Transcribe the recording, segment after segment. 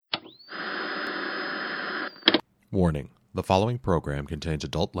Warning: the following program contains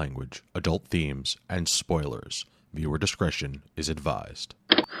adult language, adult themes, and spoilers. Viewer discretion is advised.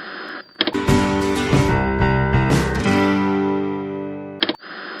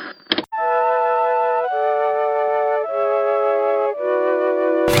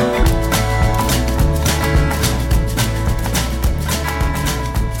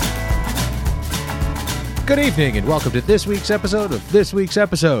 Good evening, and welcome to this week's episode of This Week's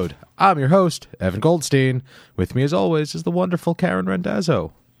Episode. I'm your host, Evan Goldstein. With me, as always, is the wonderful Karen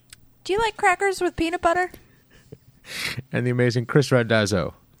Randazzo. Do you like crackers with peanut butter? And the amazing Chris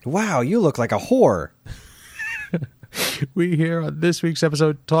Randazzo. Wow, you look like a whore. We here on this week's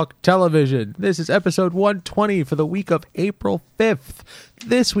episode talk television. This is episode 120 for the week of April 5th.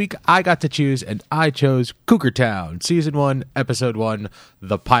 This week I got to choose, and I chose Cougar Town, Season 1, Episode 1,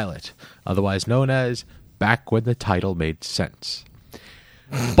 The Pilot, otherwise known as Back When the Title Made Sense.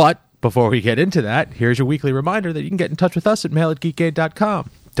 But before we get into that, here's your weekly reminder that you can get in touch with us at mail@geekade.com.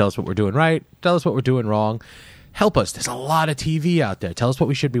 Tell us what we're doing right. Tell us what we're doing wrong. Help us. There's a lot of TV out there. Tell us what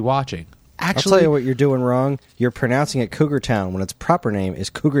we should be watching. Actually, I'll tell you what you're doing wrong. You're pronouncing it Cougar Town when its proper name is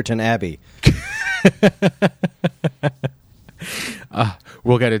Cougarton Abbey.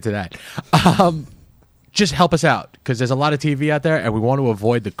 We'll get into that. Just help us out, because there's a lot of TV out there, and we want to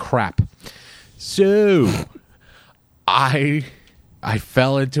avoid the crap. So, I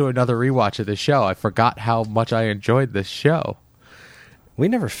fell into another rewatch of this show. I forgot how much I enjoyed this show. We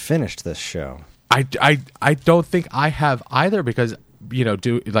never finished this show. I don't think I have either, because, you know,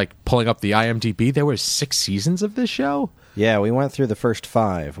 pulling up the IMDb, there were 6 seasons of this show. Yeah, we went through the first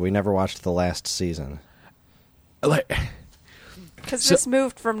 5. We never watched the last season. Because this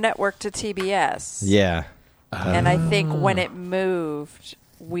moved from network to TBS. Yeah. And I think when it moved,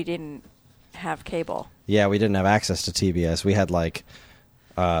 we didn't have cable. Yeah, we didn't have access to TBS. We had like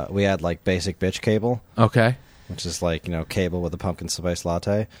basic bitch cable. Okay. Which is like, you know, cable with a pumpkin spice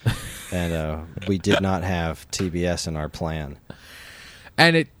latte. And we did not have TBS in our plan.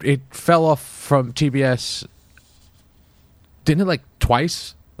 And it fell off from TBS, didn't it, like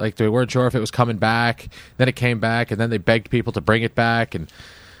twice? Like they weren't sure if it was coming back. Then it came back, and then they begged people to bring it back. And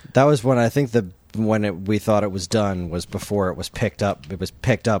that was when I think we thought it was done was before it was picked up. It was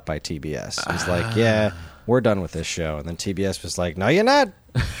picked up by TBS. It was like, yeah, we're done with this show. And then TBS was like, no, you're not.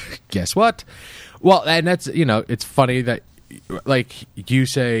 Guess what? Well, and that's, you know, it's funny that, like, you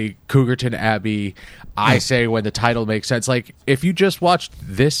say Cougarton Abbey, I say when the title makes sense. Like, if you just watched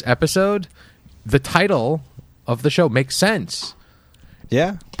this episode, the title of the show makes sense.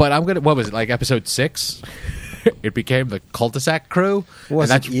 Yeah. But what was it, like episode 6? It became the Cul-de-sac Crew.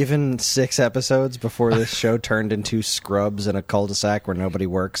 Was it even 6 episodes before this show turned into Scrubs in a cul-de-sac where nobody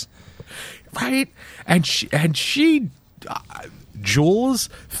works? Right? And she Jules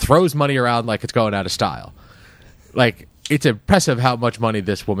throws money around like it's going out of style. Like, it's impressive how much money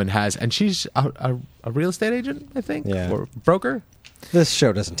this woman has. And she's a real estate agent, I think? Yeah. Or broker? This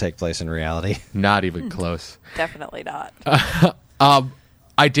show doesn't take place in reality. Not even close. Definitely not.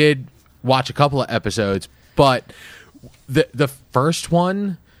 I did watch a couple of episodes, but the first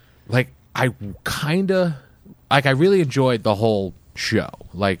one, like, I really enjoyed the whole show,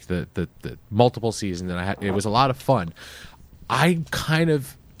 like the multiple seasons that I had. It was a lot of fun. I'm kind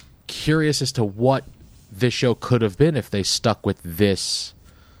of curious as to what this show could have been if they stuck with this,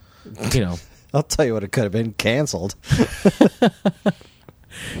 you know. I'll tell you what it could have been: canceled.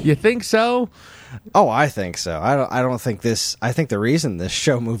 You think so? Oh, I think so. I don't think this. I think the reason this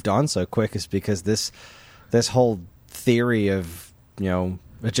show moved on so quick is because this whole theory of, you know,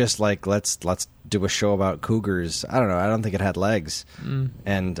 just like let's do a show about cougars. I don't know. I don't think it had legs.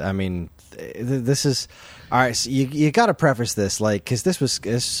 And I mean, this is all right. So you got to preface this, like, because this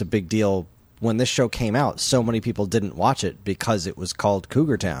is a big deal when this show came out. So many people didn't watch it because it was called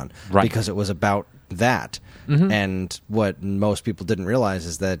Cougar Town, right? Because it was about that. Mm-hmm. And what most people didn't realize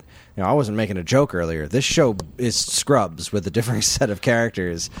is that, you know, I wasn't making a joke earlier. This show is Scrubs with a different set of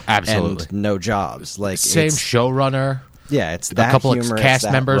characters, absolutely, and no jobs. Like, same showrunner. Yeah, it's that a couple humor, of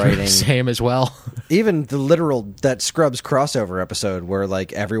cast members are the same as well. Even that Scrubs crossover episode where,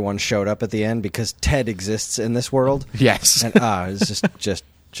 like, everyone showed up at the end because Ted exists in this world. Yes, and it's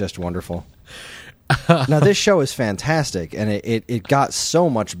just wonderful. Now, this show is fantastic, and it got so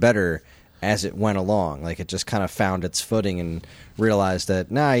much better as it went along. Like, it just kind of found its footing and realized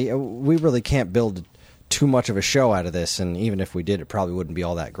that, we really can't build too much of a show out of this, and even if we did, it probably wouldn't be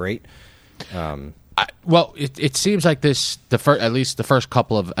all that great. Well, it seems like at least the first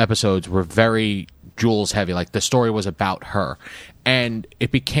couple of episodes were very Jules heavy. Like, the story was about her, and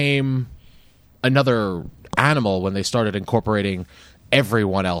it became another animal when they started incorporating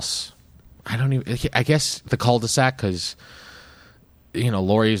everyone else I don't even. I guess the cul-de-sac, because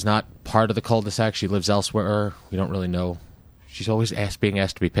Lori is not part of the cul-de-sac. She lives elsewhere. We don't really know. She's always being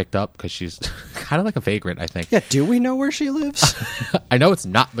asked to be picked up because she's kind of like a vagrant, I think. Yeah, do we know where she lives? I know it's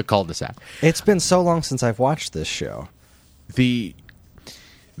not the cul-de-sac. It's been so long since I've watched this show. The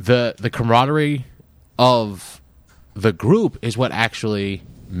camaraderie of the group is what actually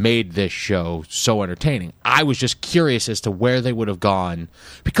made this show so entertaining. I was just curious as to where they would have gone,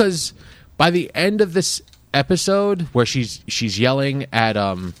 because by the end of this episode, where she's yelling at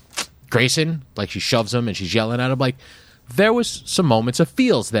Grayson, like she shoves him and she's yelling at him, like there was some moments of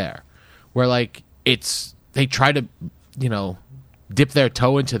feels there where like they try to dip their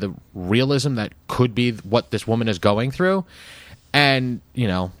toe into the realism that could be what this woman is going through, and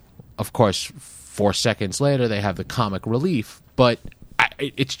of course 4 seconds later they have the comic relief, but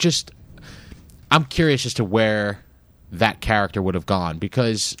it's just, I'm curious as to where that character would have gone,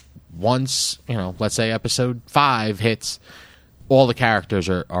 because once let's say episode 5 hits, all the characters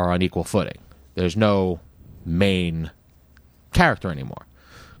are on equal footing. There's no main character anymore.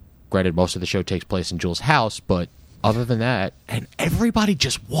 Granted, most of the show takes place in Jules' house, but other than that, and everybody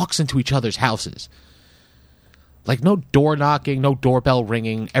just walks into each other's houses. Like no door knocking, no doorbell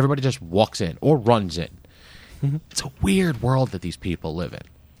ringing. Everybody just walks in or runs in. Mm-hmm. It's a weird world that these people live in.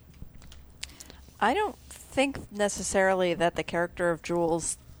 I don't think necessarily that the character of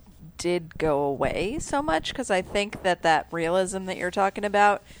Jules did go away so much, because I think that realism that you're talking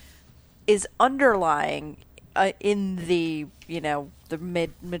about is underlying in the the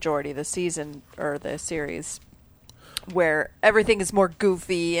majority of the season or the series, where everything is more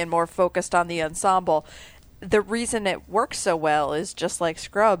goofy and more focused on the ensemble. The reason it works so well is just like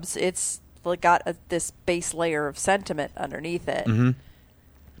Scrubs. It's got this base layer of sentiment underneath it. Mm-hmm.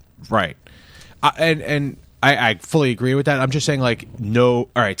 Right. And I fully agree with that. I'm just saying, like, no.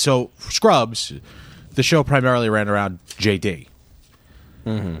 All right. So Scrubs, the show primarily ran around JD.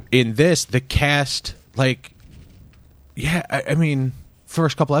 Mm-hmm. In this, the cast, like, yeah, I mean,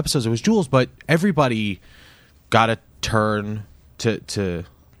 first couple episodes it was Jules, but everybody got a turn to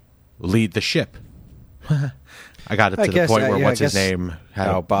lead the ship. I got it to the point where what's his name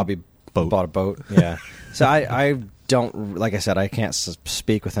had Bobby bought a boat. Yeah. So I don't, like I said, I can't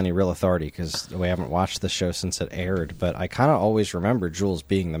speak with any real authority because we haven't watched the show since it aired, but I kind of always remember Jules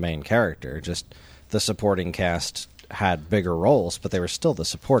being the main character. Just the supporting cast had bigger roles, but they were still the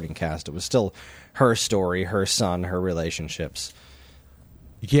supporting cast. It was still her story, her son, her relationships.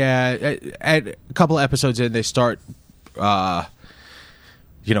 Yeah, at a couple of episodes in, they start, Bobby's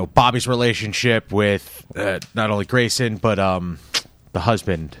relationship with not only Grayson, but the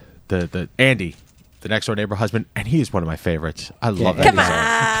husband, the Andy, the next door neighbor husband, and he is one of my favorites. I love that. Come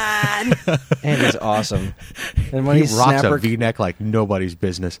on! Andy's awesome. And when he rocks a V-neck like nobody's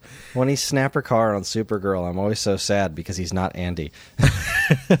business. When he snapped her car on Supergirl, I'm always so sad because he's not Andy.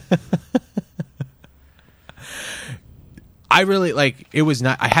 I really it was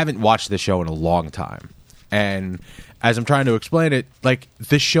not. I haven't watched the show in a long time, and as I'm trying to explain it, like,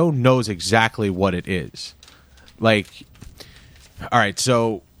 the show knows exactly what it is. Like, all right,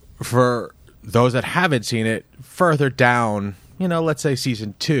 so for those that haven't seen it, further down, let's say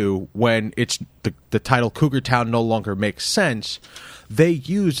season 2, when it's the title Cougar Town no longer makes sense, they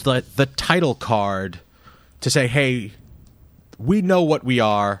use the title card to say, hey, we know what we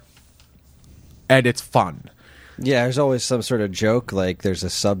are, and it's fun. Yeah, there's always some sort of joke, like there's a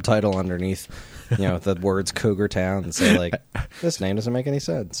subtitle underneath, the words Cougar Town, and say, like, this name doesn't make any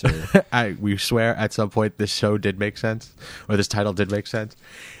sense. Or... we swear at some point this show did make sense, or this title did make sense.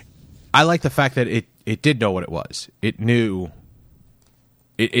 I like the fact that it did know what it was. It knew.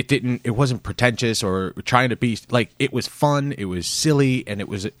 It wasn't pretentious or trying to be, like, it was fun, it was silly, and it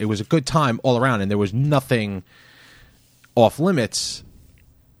was a good time all around, and there was nothing off limits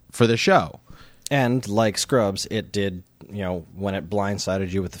for the show. And like Scrubs, it did, when it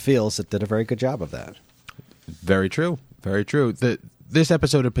blindsided you with the feels, it did a very good job of that. Very true. Very true. This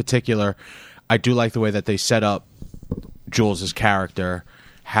episode in particular, I do like the way that they set up Jules' character,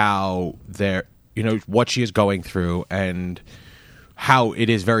 how what she is going through, and how it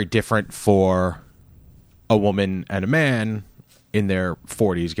is very different for a woman and a man in their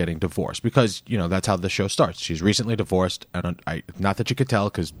 40s getting divorced, because that's how the show starts. She's recently divorced, and not that you could tell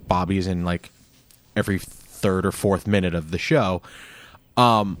because Bobby's in like every third or fourth minute of the show,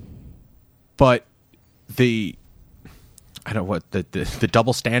 but the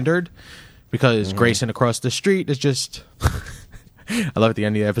double standard, because Grayson across the street is just I love at the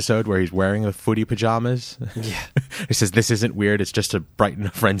end of the episode where he's wearing the footy pajamas. Yeah. He says, this isn't weird, it's just to brighten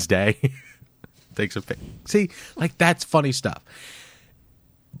a friend's day. Takes a pic. See, like, that's funny stuff.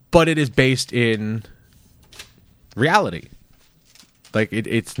 but it is based in reality. Like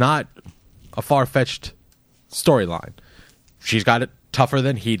it's not a far-fetched storyline. She's got it tougher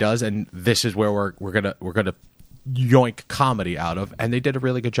than he does, and this is where we're gonna yoink comedy out of, and they did a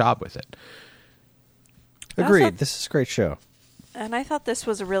really good job with it. Agreed. This is a great show. And I thought this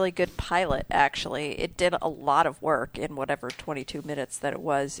was a really good pilot, actually. It did a lot of work in whatever 22 minutes that it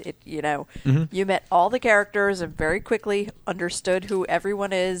was. It, you met all the characters and very quickly understood who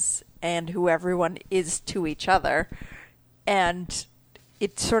everyone is and who everyone is to each other. And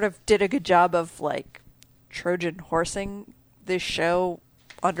it sort of did a good job of, like, Trojan horsing this show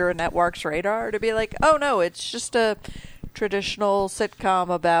under a network's radar to be like, oh, no, it's just a traditional sitcom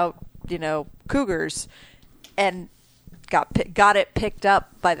about, cougars. And got it picked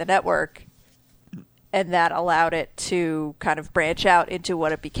up by the network, and that allowed it to kind of branch out into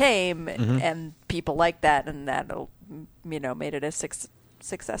what it became, and people liked that, and that made it a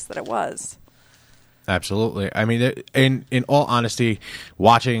success that it was. Absolutely. I mean, in all honesty,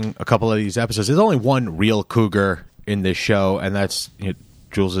 watching a couple of these episodes, there's only one real cougar in this show, and that's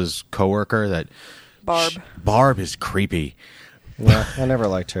Jules's coworker. That Barb. Barb is creepy. Yeah, I never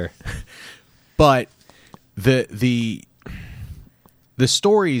liked her. But the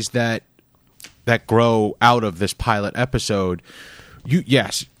stories that grow out of this pilot episode,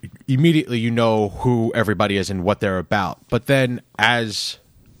 immediately you know who everybody is and what they're about. But then as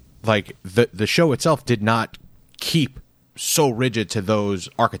like the show itself did not keep so rigid to those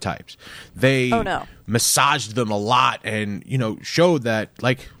archetypes. They massaged them a lot and, showed that,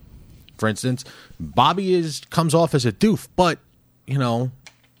 like, for instance, Bobby comes off as a doof, but,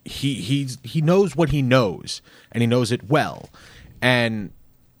 he knows what he knows, and he knows it well. And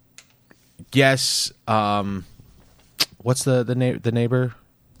yes, what's the neighbor?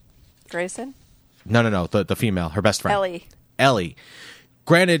 Grayson? No, the female, her best friend. Ellie.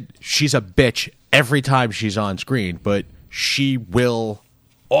 Granted, she's a bitch every time she's on screen, but she will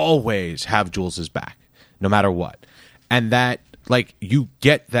always have Jules's back, no matter what. And that, like, you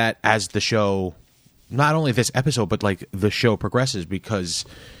get that as the show, not only this episode, but like the show progresses, because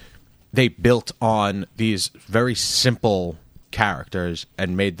they built on these very simple characters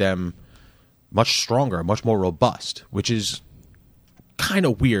and made them much stronger, much more robust, which is kind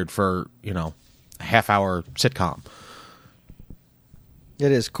of weird for, a half-hour sitcom.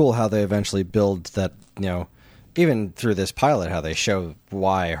 It is cool how they eventually build that, even through this pilot, how they show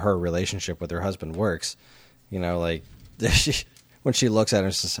why her relationship with her husband works. Like, when she looks at him,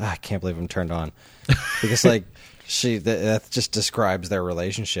 she says, I can't believe I'm turned on. Because, like, that just describes their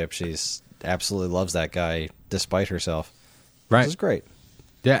relationship. She's absolutely loves that guy despite herself. Right. Which is great.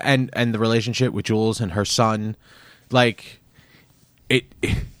 Yeah, and the relationship with Jules and her son, like,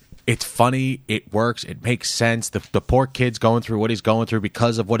 it's funny, it works, it makes sense. The poor kid's going through what he's going through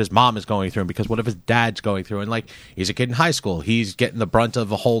because of what his mom is going through and because what his dad's going through. And, like, he's a kid in high school. He's getting the brunt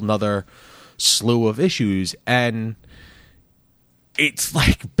of a whole nother slew of issues. And it's,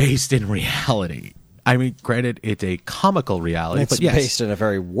 like, based in reality. I mean, granted, it's a comical reality. It's but yes, based in a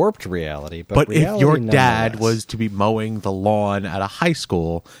very warped reality. But reality, if your dad nonetheless. was to be mowing the lawn at a high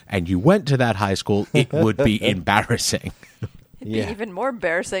school and you went to that high school, it would be embarrassing. It'd be even more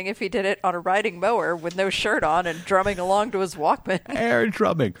embarrassing if he did it on a riding mower with no shirt on and drumming along to his Walkman. Air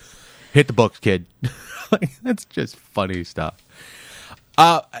drumming. Hit the books, kid. That's just funny stuff.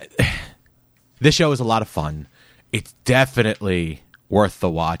 This show is a lot of fun. It's definitely worth the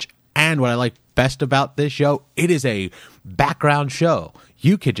watch. And what I like best about this show, it is a background show.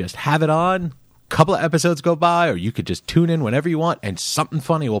 You could just have it on, a couple of episodes go by, or you could just tune in whenever you want, and something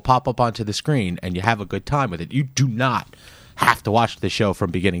funny will pop up onto the screen, and you have a good time with it. You do not have to watch the show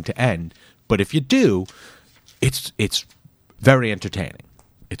from beginning to end. But if you do, it's very entertaining.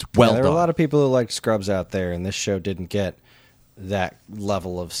 It's well done. There are a lot of people who liked Scrubs out there, and this show didn't get that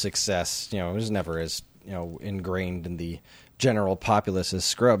level of success. It was never as ingrained in the general populace as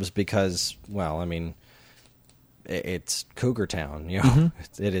Scrubs because, well, I mean, it's Cougar Town.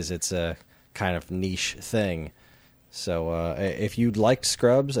 It's a kind of niche thing. So if you liked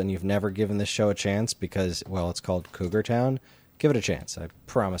Scrubs and you've never given this show a chance because, well, it's called Cougar Town, give it a chance. I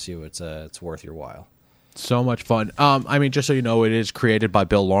promise you it's worth your while. So much fun. I mean, just so you know, it is created by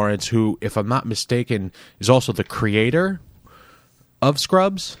Bill Lawrence, who, if I'm not mistaken, is also the creator of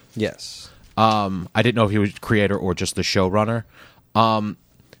Scrubs. Yes. I didn't know if he was creator or just the showrunner. But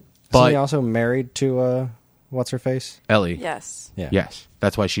is he also married to what's her face? Ellie. Yes. Yeah. Yes.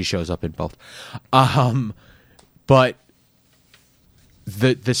 That's why she shows up in both. But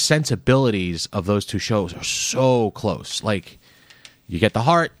the sensibilities of those two shows are so close. Like, you get the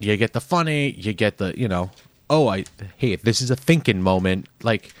heart, you get the funny, you get the, hey, this is a thinking moment.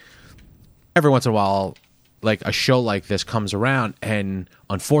 Like every once in a while, like a show like this comes around, and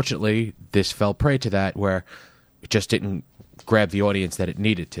unfortunately, this fell prey to that, where it just didn't grab the audience that it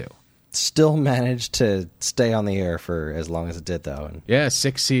needed to. Still managed to stay on the air for as long as it did, though. And Yeah,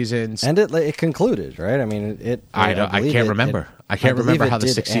 6 seasons. And it concluded, right? I mean, I can't remember. I can't remember how the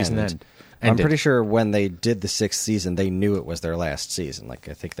sixth season ended. I'm pretty sure when they did the 6th season, they knew it was their last season. Like,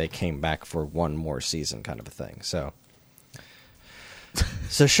 I think they came back for one more season, kind of a thing. So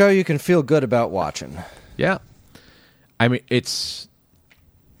show you can feel good about watching. Yeah, I mean, it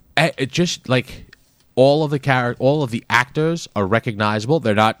just like all of the actors are recognizable.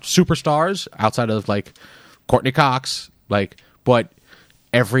 They're not superstars outside of like Courtney Cox, like, but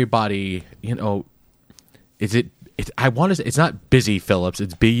everybody, you know, I want to say it's not Busy Phillips.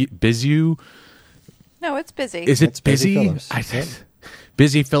 It's Bizu. No, it's busy. Is it It's Busy Busy? Phillips.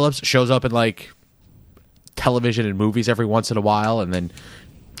 Busy Phillips shows up in like television and movies every once in a while, and then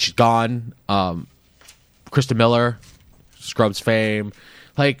she's gone. Krista Miller, Scrubs fame,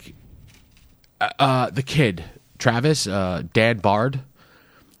 like the kid Travis, Dan Bard.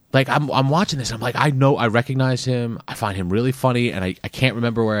 Like I'm watching this, I'm like, I recognize him. I find him really funny, and I can't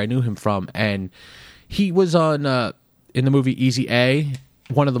remember where I knew him from. And he was on in the movie Easy A,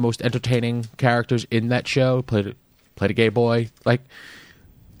 one of the most entertaining characters in that show. Played a gay boy. Like,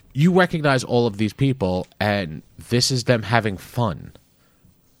 you recognize all of these people, and this is them having fun,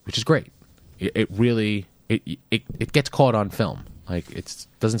 which is great. It really it gets caught on film. Like, it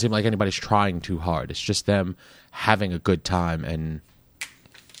doesn't seem like anybody's trying too hard. It's just them having a good time, and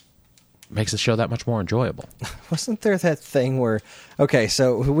makes the show that much more enjoyable. Wasn't there that thing where, okay,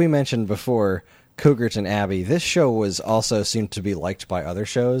 so who we mentioned before, Cougarton Abbey, this show was also seemed to be liked by other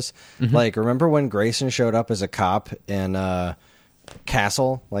shows. Mm-hmm. Like, remember when Grayson showed up as a cop in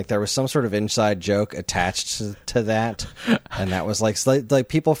Castle? Like, there was some sort of inside joke attached to that, and that was like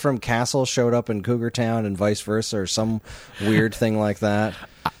people from Castle showed up in Cougar Town and vice versa, or some weird thing like that.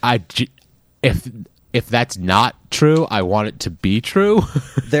 If that's not true, I want it to be true.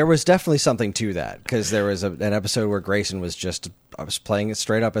 There was definitely something to that, because there was an episode where Grayson was playing it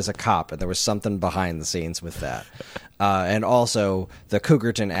straight up as a cop, and there was something behind the scenes with that. And also, the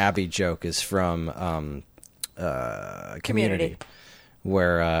Cougarton Abbey joke is from Community,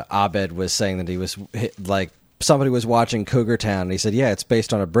 where Abed was saying that he was like, somebody was watching Cougar Town, and he said, yeah, it's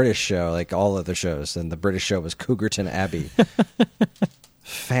based on a British show, like all other shows, and the British show was Cougarton Abbey.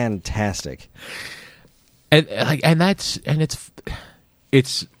 Fantastic. And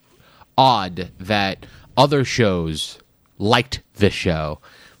it's odd that other shows liked this show,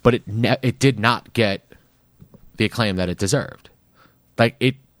 but it did not get the acclaim that it deserved. Like,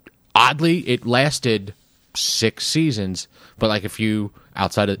 it lasted 6 seasons, but like, if you,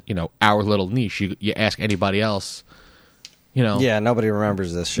 outside of, you know, our little niche, you ask anybody else, you know, Yeah, nobody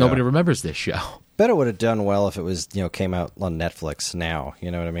remembers this show. nobody remembers this show. Bet it would have done well if it was, you know, came out on Netflix now.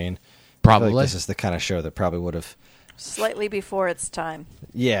 You know what I mean? Probably. I feel like this is the kind of show that probably would have. Slightly before its time.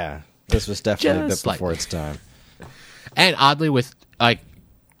 Yeah, this was definitely a Just bit before slightly. its time. And oddly, with like,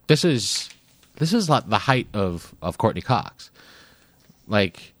 this is like the height of Courtney Cox.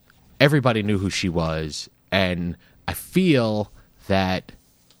 Like, everybody knew who she was, and I feel that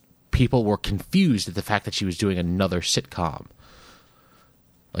people were confused at the fact that she was doing another sitcom.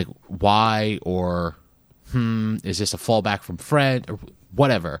 Like, why, or is this a fallback from Friends, or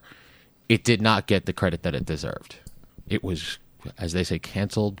whatever? It did not get the credit that it deserved. It was, as they say,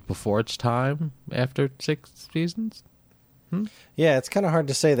 canceled before its time after 6 seasons. Yeah, it's kind of hard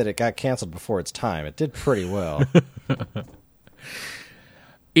to say that it got canceled before its time. It did pretty well.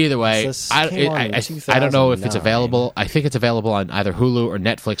 Either way, This I came on in I don't know if it's 2009. available. I think it's available on either Hulu or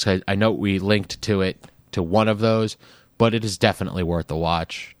Netflix. I know we linked to it, to one of those, but it is definitely worth the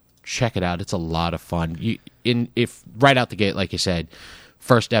watch. Check it out. It's a lot of fun. If right out the gate, like you said,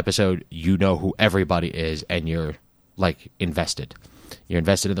 first episode, you know who everybody is, and you're like invested. You're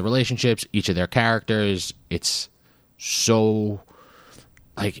invested in the relationships, each of their characters. It's so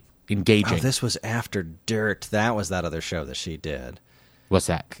like engaging. Oh, this was after Dirt. That was that other show that she did. What's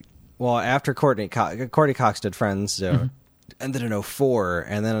that? Well, after Courtney Cox did Friends, ended in 2004,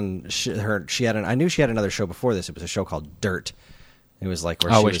 and then she had I knew she had another show before this. It was a show called Dirt. It was like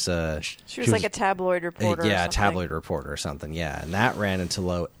where She was like a tabloid reporter. yeah, or a tabloid reporter or something. Yeah, and that ran until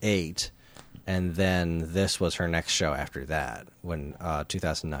 2008, and then this was her next show after that, when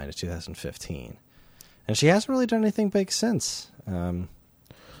 2009 to 2015, and she hasn't really done anything big since.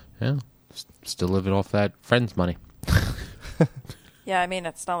 Yeah, still living off that Friends money. Yeah, I mean,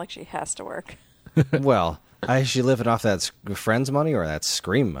 it's not like she has to work. Well, is she living off that Friends money or that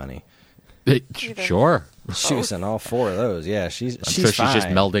Scream money? Sure. She was in all 4 of those. Yeah, she's I'm sure she's just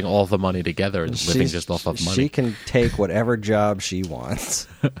fine. melding all the money together and living just off of money. She can take whatever job she wants.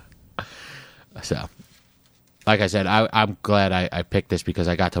 So, like I said, I'm glad I picked this because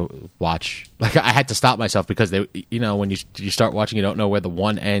I got to watch. Like, I had to stop myself because when you start watching, you don't know where the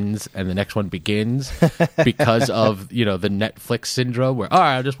one ends and the next one begins because of the Netflix syndrome. Where all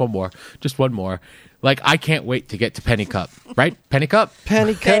right, just one more. Like, I can't wait to get to Penny Cup, right? Penny Cup,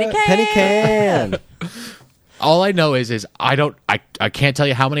 Penny Can. All I know is I can't tell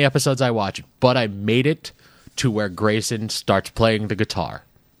you how many episodes I watched, but I made it to where Grayson starts playing the guitar.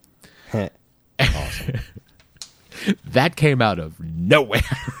 Awesome. That came out of nowhere.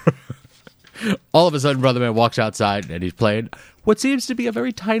 All of a sudden, Brother Man walks outside and he's playing what seems to be a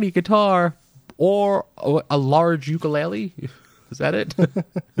very tiny guitar or a large ukulele. Is that it?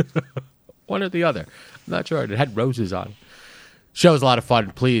 One or the other. I'm not sure. It had roses on it. Show's a lot of fun.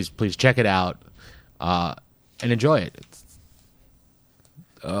 Please check it out and enjoy it.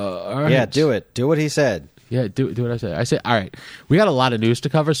 All right. Yeah, do it. Do what he said. Yeah, do what I said. I said, all right, we got a lot of news to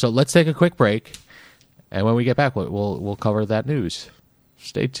cover, so let's take a quick break. And when we get back, we'll cover that news.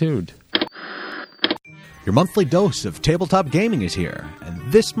 Stay tuned. Your monthly dose of tabletop gaming is here.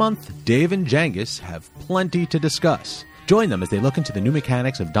 And this month, Dave and Jangus have plenty to discuss. Join them as they look into the new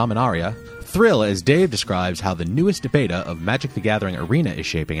mechanics of Dominaria, thrill as Dave describes how the newest beta of Magic the Gathering Arena is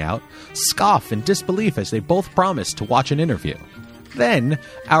shaping out, scoff in disbelief as they both promise to watch an interview. Then,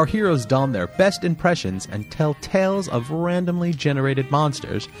 our heroes don their best impressions and tell tales of randomly generated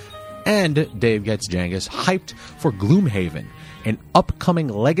monsters. And Dave gets Jangus hyped for Gloomhaven, an upcoming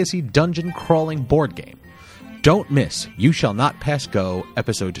legacy dungeon crawling board game. Don't miss You Shall Not Pass Go,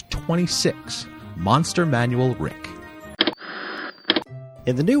 episode 26, Monster Manual Rick.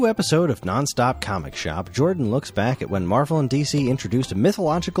 In the new episode of Nonstop Comic Shop, Jordan looks back at when Marvel and DC introduced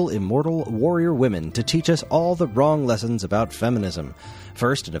mythological immortal warrior women to teach us all the wrong lessons about feminism.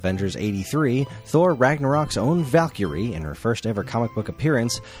 First, in Avengers 83, Thor Ragnarok's own Valkyrie, in her first ever comic book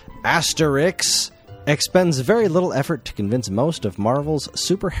appearance, Asterix, expends very little effort to convince most of Marvel's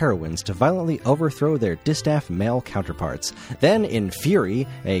superheroines to violently overthrow their distaff male counterparts. Then, in Fury,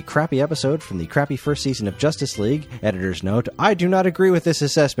 a crappy episode from the crappy first season of Justice League, editor's note, I do not agree with this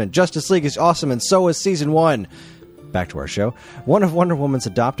assessment. Justice League is awesome and so is Season 1. Back to our show. One of Wonder Woman's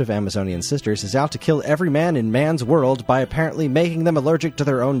adoptive Amazonian sisters is out to kill every man in man's world by apparently making them allergic to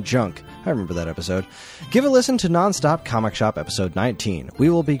their own junk. I remember that episode. Give a listen to Nonstop Comic Shop episode 19. We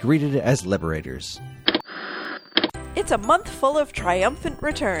will be greeted as liberators. It's a month full of triumphant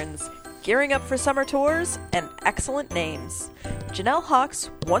returns, gearing up for summer tours, and excellent names. Janelle Hawks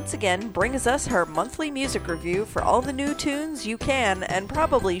once again brings us her monthly music review for all the new tunes you can and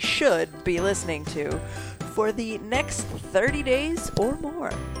probably should be listening to for the next 30 days or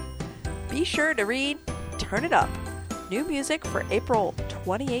more. Be sure to read Turn It Up, new music for April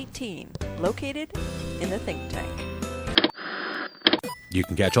 2018, located in the Think Tank. You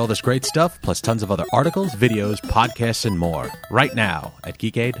can catch all this great stuff, plus tons of other articles, videos, podcasts, and more, right now at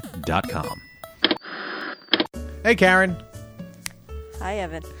geekade.com. Hey, Karen. Hi,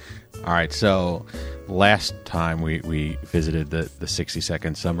 Evan. All right, so last time we visited the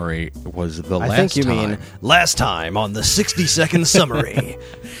 60-second summary was the last time. I think you mean last time on the 60-second summary.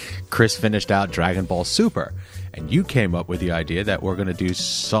 Chris finished out Dragon Ball Super, and you came up with the idea that we're going to do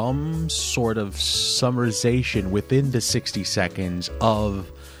some sort of summarization within the 60 seconds of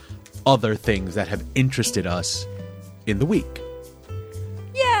other things that have interested us in the week.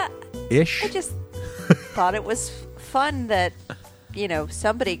 Yeah. Ish? I just thought it was fun that,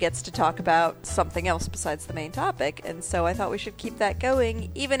 somebody gets to talk about something else besides the main topic, and so I thought we should keep that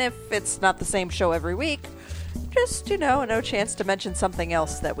going, even if it's not the same show every week. Just, no chance to mention something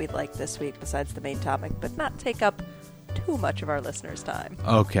else that we'd like this week besides the main topic, but not take up too much of our listeners' time.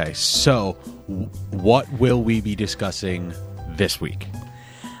 Okay, so what will we be discussing this week?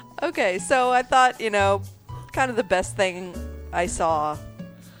 Okay, so I thought, kind of the best thing I saw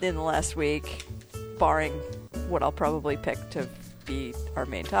in the last week, barring what I'll probably pick to be our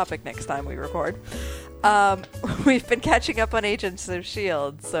main topic next time we record. We've been catching up on Agents of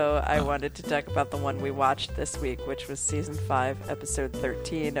S.H.I.E.L.D., so I wanted to talk about the one we watched this week, which was Season 5, Episode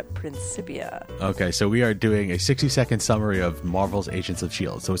 13, Principia. Okay, so we are doing a 60-second summary of Marvel's Agents of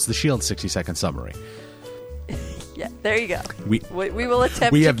S.H.I.E.L.D. So it's the S.H.I.E.L.D. 60-second summary. Yeah, there you go. We will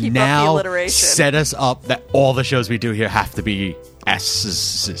attempt we to have keep now up the alliteration. Set us up that all the shows we do here have to be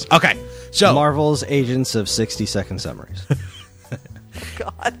S's. Okay, so Marvel's Agents of 60-second summaries.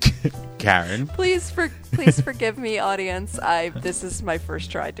 God. Karen. Please forgive me, audience. This is my first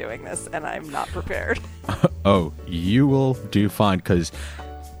try doing this, and I'm not prepared. Oh, you will do fine, because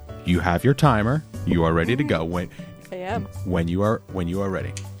you have your timer. You are ready to go. I am. When you are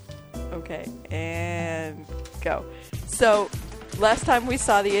ready. Okay, and go. So, last time we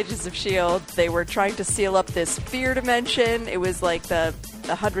saw the Agents of S.H.I.E.L.D., they were trying to seal up this fear dimension. It was like the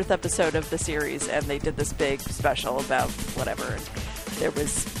 100th episode of the series, and they did this big special about whatever. And there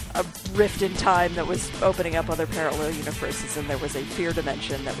was a rift in time that was opening up other parallel universes, and there was a fear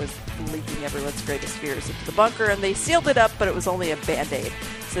dimension that was leaking everyone's greatest fears into the bunker, and they sealed it up, but it was only a Band-Aid.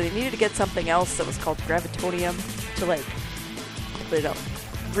 So they needed to get something else that was called gravitonium to, like, you know,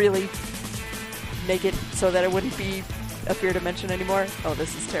 really make it so that it wouldn't be a fear dimension anymore. Oh,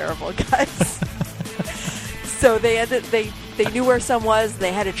 this is terrible, guys. So they knew where some was.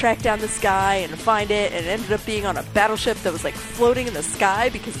 They had to track down this guy and find it, and it ended up being on a battleship that was like floating in the sky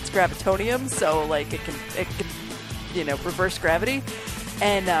because it's gravitonium. So like it can reverse gravity.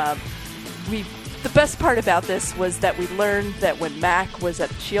 And the best part about this was that we learned that when Mac was at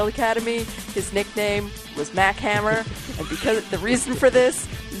the S.H.I.E.L.D. Academy, his nickname was Mac Hammer, and because the reason for this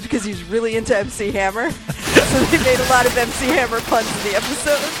is because he's really into MC Hammer. So they made a lot of MC Hammer puns in the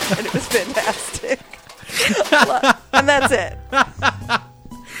episode, and it was fantastic. And that's it.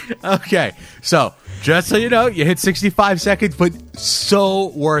 Okay, so just so you know, you hit 65 seconds, but so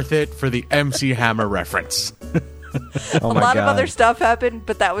worth it for the MC Hammer reference. Oh a my lot God. of other stuff happened,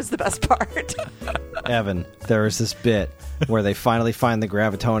 but that was the best part. Evan, there was this bit where they finally find the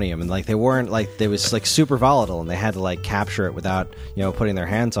gravitonium, and like they weren't like they was like super volatile, and they had to like capture it without putting their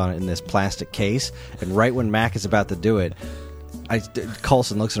hands on it in this plastic case. And right when Mac is about to do it,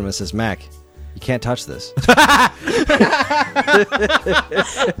 Coulson looks at him and says, "Mac, you can't touch this." It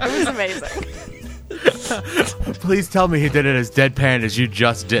was amazing. Please tell me he did it as deadpan as you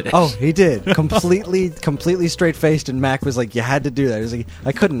just did it. Oh, he did. Completely straight-faced, and Mac was like, you had to do that. He was like,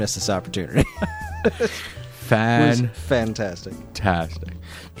 I couldn't miss this opportunity. It was fantastic. Fantastic.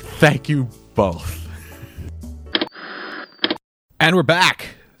 Thank you both. And we're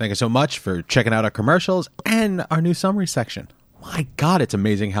back. Thank you so much for checking out our commercials and our new summary section. My God, it's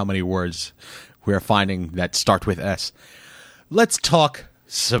amazing how many words we're finding that start with S. Let's talk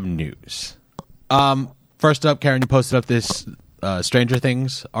some news. First up, Karen, you posted up this Stranger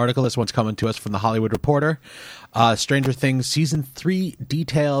Things article. This one's coming to us from the Hollywood Reporter. Stranger Things Season 3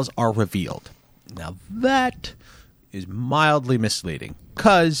 details are revealed. Now, that is mildly misleading,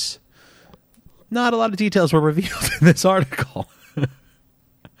 because not a lot of details were revealed in this article.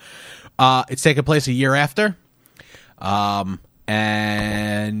 It's taking place a year after.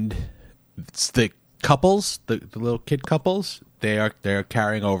 And it's the couples, the little kid couples, they're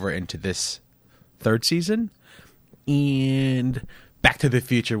carrying over into this third season, and Back to the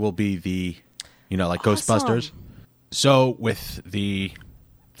Future will be the like Awesome. Ghostbusters. So with the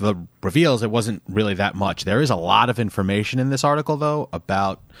reveals, it wasn't really that much. There is a lot of information in this article, though,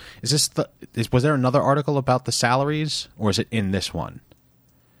 about was there another article about the salaries, or is it in this one?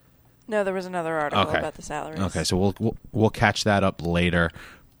 No, there was another article about the salaries. Okay, so we'll catch that up later.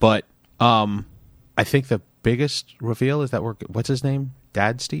 But I think the biggest reveal is that what's his name?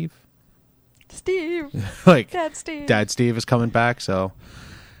 Dad Steve? Steve. Like Dad Steve. Dad Steve is coming back, so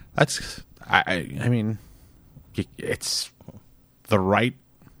that's I mean it's the right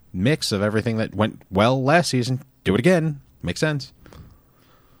mix of everything that went well last season. Do it again. Makes sense.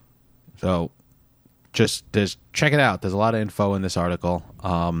 So just check it out. There's a lot of info in this article.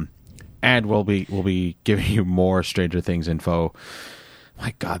 And we'll be giving you more Stranger Things info.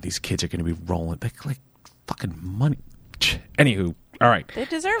 My God, these kids are going to be rolling like fucking money. Anywho, all right. They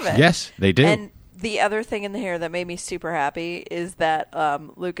deserve it. Yes, they do. And the other thing in here that made me super happy is that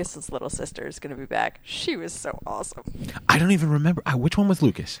Lucas's little sister is going to be back. She was so awesome. I don't even remember. Which one was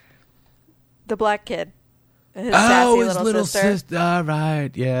Lucas? The black kid. His sassy his little sister. All right.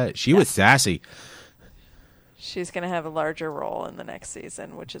 Yeah, she was sassy. She's going to have a larger role in the next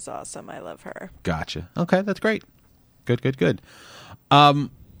season, which is awesome. I love her. Gotcha. Okay, that's great. Good.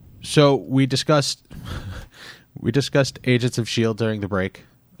 So we discussed Agents of S.H.I.E.L.D. during the break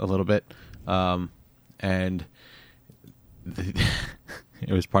a little bit, and it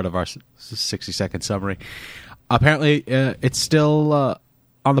was part of our 60-second summary. Apparently, it's still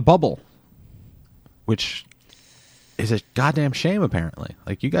on the bubble, which is a goddamn shame, apparently.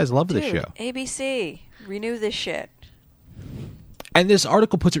 Like, you guys love this show. ABC, renew this shit. And this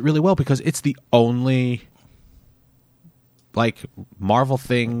article puts it really well, because it's the only like Marvel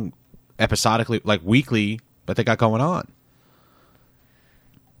thing episodically, like weekly, that they got going on.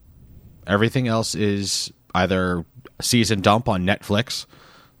 Everything else is either a season dump on Netflix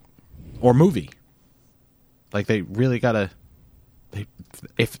or movie. Like, they really gotta,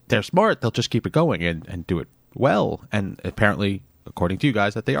 if they're smart, they'll just keep it going and do it well. And apparently, according to you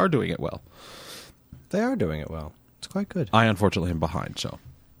guys, that they are doing it well. They are doing it well. It's quite good. I unfortunately am behind, so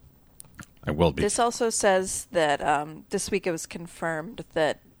I will be. This also says that this week it was confirmed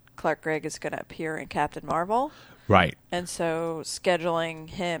that Clark Gregg is going to appear in Captain Marvel. Right. And so scheduling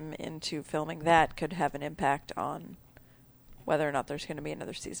him into filming that could have an impact on whether or not there's going to be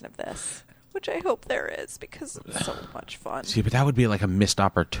another season of this, which I hope there is because it's so much fun. See, but that would be like a missed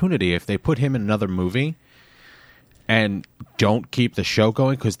opportunity if they put him in another movie and don't keep the show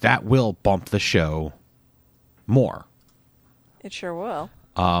going, because that will bump the show more. It sure will.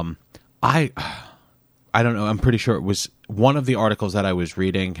 I don't know. I'm pretty sure it was one of the articles that I was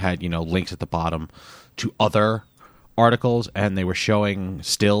reading had, links at the bottom to other articles, and they were showing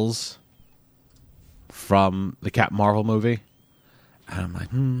stills from the Captain Marvel movie. And I'm like,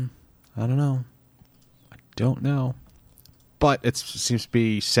 I don't know. I don't know. But it seems to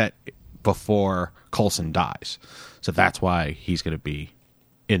be set before Coulson dies. So that's why he's going to be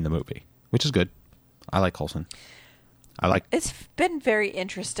in the movie, which is good. I like Coulson. It's been very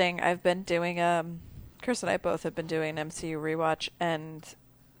interesting. I've been doing Chris and I both have been doing an MCU rewatch, and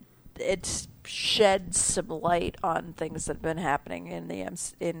it's shed some light on things that have been happening in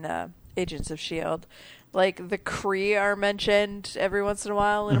Agents of S.H.I.E.L.D. Like the Kree are mentioned every once in a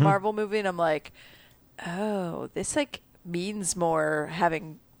while in a Marvel movie, and I'm like, oh, this means more,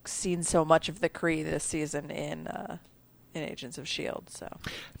 having seen so much of the Kree this season in Agents of S.H.I.E.L.D. So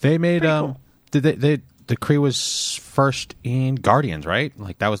they made cool. The Kree was first in Guardians, right?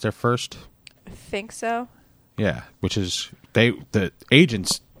 Like that was their first. I think so. Yeah, which is the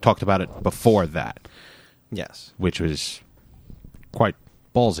agents talked about it before that. Yes, which was quite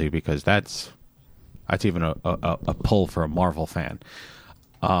ballsy, because that's even a pull for a Marvel fan.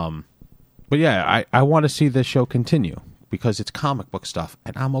 But yeah, I want to see this show continue because it's comic book stuff,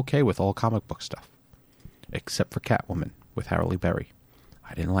 and I'm okay with all comic book stuff, except for Catwoman with Halle Berry.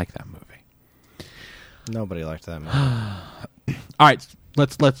 I didn't like that movie. Nobody liked that movie. All right,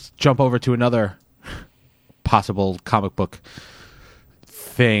 let's jump over to another possible comic book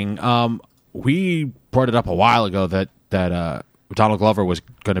thing. We brought it up a while ago that Donald Glover was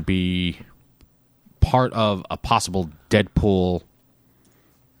going to be part of a possible Deadpool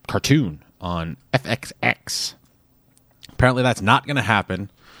cartoon on FXX. Apparently, that's not going to happen.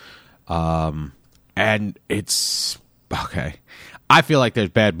 And it's okay. I feel like there's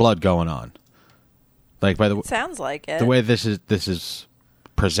bad blood going on. Like sounds like it. The way this is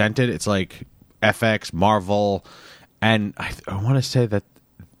presented, it's like FX, Marvel, and I want to say that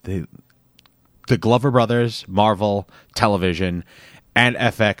the Glover brothers, Marvel Television, and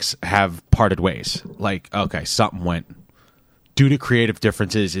FX have parted ways. Like, okay, something went due to creative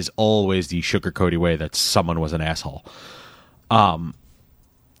differences is always the sugarcoaty way that someone was an asshole.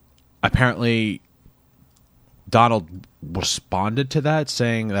 Apparently, Donald responded to that,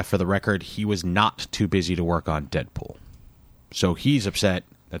 saying that for the record, he was not too busy to work on Deadpool. So he's upset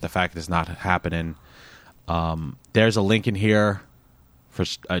that the fact that it's not happening. There's a link in here for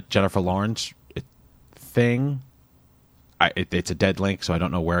a Jennifer Lawrence thing. It's a dead link, so I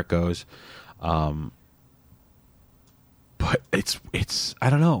don't know where it goes. But it's I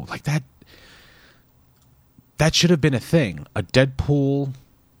don't know, like that should have been a thing. A Deadpool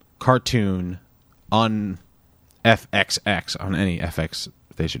cartoon on FXX, on any FX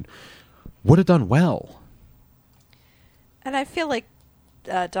station, would have done well. And I feel like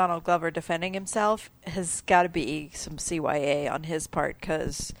Donald Glover defending himself has got to be some CYA on his part,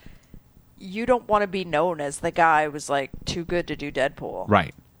 because you don't want to be known as the guy who was too good to do Deadpool,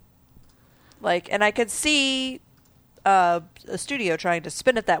 right? And I could see a studio trying to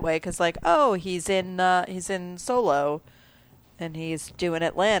spin it that way, because he's in Solo, and he's doing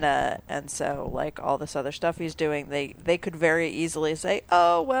Atlanta, and so all this other stuff he's doing, they could very easily say,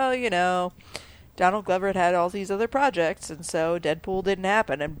 oh well, Donald Glover had all these other projects, and so Deadpool didn't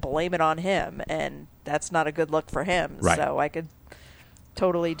happen, and blame it on him, and that's not a good look for him. Right. So I could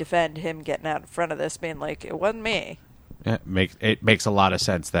totally defend him getting out in front of this, being like, it wasn't me. It makes a lot of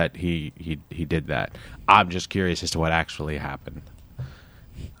sense that he did that. I'm just curious as to what actually happened.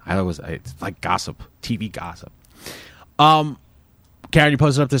 It's like gossip, TV gossip. Karen, you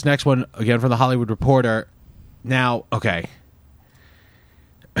posted up this next one again from the Hollywood Reporter. Now, okay,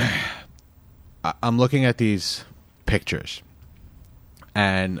 I'm looking at these pictures,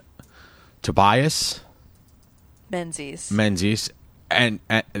 and Tobias Menzies, and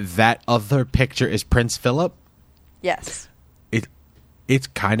that other picture is Prince Philip. Yes. It's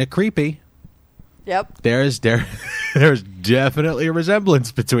kind of creepy. Yep. There's definitely a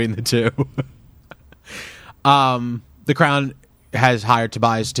resemblance between the two. The Crown has hired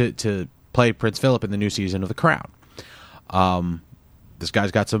Tobias to play Prince Philip in the new season of The Crown. this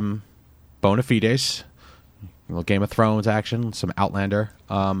guy's got some bona fides, a little Game of Thrones action, some Outlander.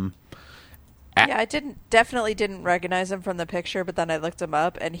 Yeah, I definitely didn't recognize him from the picture, but then I looked him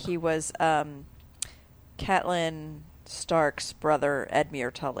up, and he was Catelyn Stark's brother,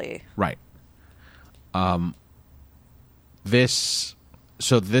 Edmure Tully. Right. This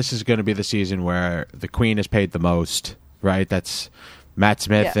is going to be the season where the Queen is paid the most, right? That's Matt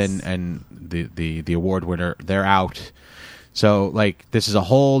Smith Yes. and the award winner. They're out. So like this is a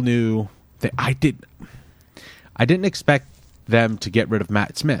whole new thing. I didn't expect them to get rid of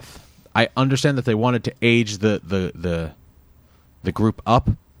Matt Smith. I understand that they wanted to age the group up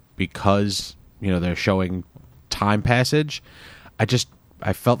because they're showing time passage.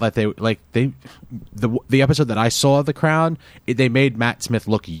 I felt that the episode that I saw of The Crown, they made Matt Smith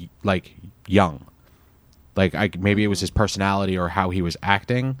look like young. Like maybe it was his personality or how he was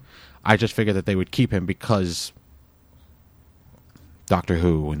acting. I just figured that they would keep him because Doctor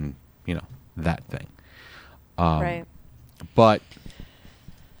Who and that thing. Right. But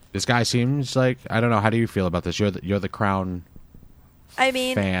this guy seems like, I don't know. How do you feel about this? You're the Crown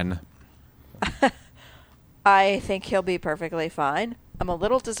fan. I think he'll be perfectly fine. I'm a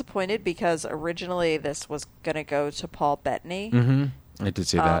little disappointed because originally this was going to go to Paul Bettany. Mm-hmm. I did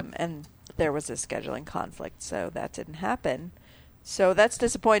see that. And there was a scheduling conflict, so that didn't happen. So that's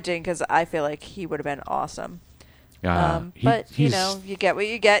disappointing because I feel like he would have been awesome. But you get what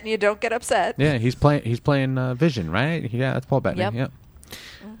you get, and you don't get upset. Yeah, he's playing Vision, right? Yeah, that's Paul Bettany. Yep.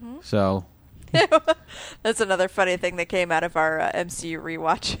 Mm-hmm. So that's another funny thing that came out of our MCU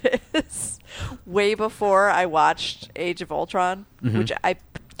rewatches. Way before I watched Age of Ultron, which I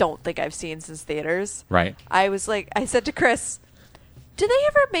don't think I've seen since theaters. Right. I said to Chris, "Do they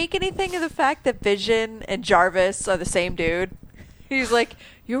ever make anything of the fact that Vision and Jarvis are the same dude?" He's like,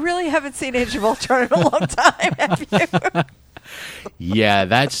 "You really haven't seen Age of Ultron in a long time, have you?" Yeah,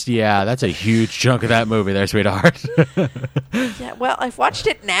 that's a huge chunk of that movie there, sweetheart. Yeah, well, I've watched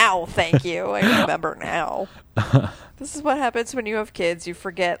it now, thank you. I remember now. This is what happens when you have kids. You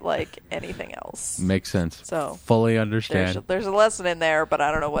forget, anything else. Makes sense. So fully understand. There's a lesson in there, but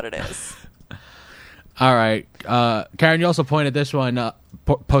I don't know what it is. All right. Karen, you also posted this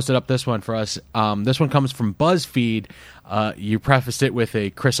one for us. This one comes from BuzzFeed. You prefaced it with a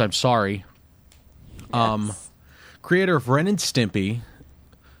Chris, I'm sorry. Yes. Creator of Ren and Stimpy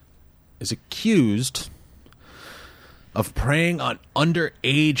is accused of preying on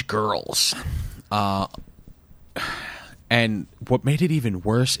underage girls. And what made it even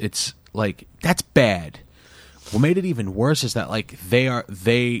worse, it's that's bad. What made it even worse is that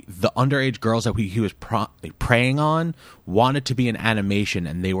the underage girls that he was preying on wanted to be in animation,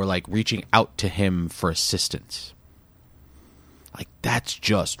 and they were reaching out to him for assistance. That's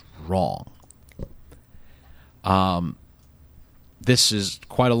just wrong. This is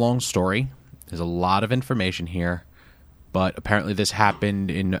quite a long story. There's a lot of information here, but apparently this happened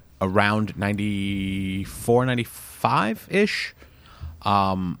in around 94, 95-ish,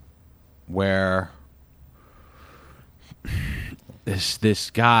 where this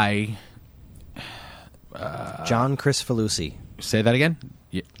guy... John Kricfalusi. Say that again?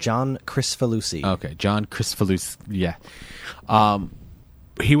 Yeah. John Kricfalusi. Okay, John Kricfalusi. Yeah.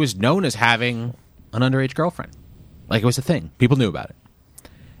 He was known as having an underage girlfriend. It was a thing. People knew about it.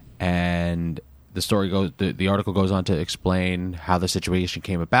 And the story goes, the article goes on to explain how the situation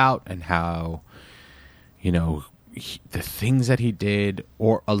came about and how, the things that he did,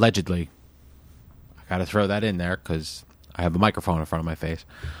 or allegedly, I got to throw that in there because I have a microphone in front of my face.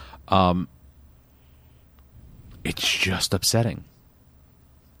 It's just upsetting.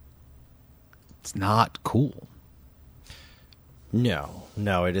 It's not cool.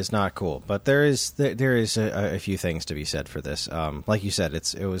 No, it is not cool. But there is a few things to be said for this. Like you said,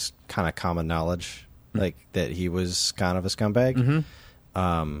 it was kind of common knowledge, that he was kind of a scumbag.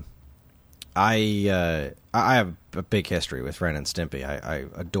 Mm-hmm. I have a big history with Ren and Stimpy. I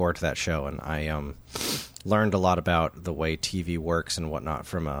adored that show, and I learned a lot about the way TV works and whatnot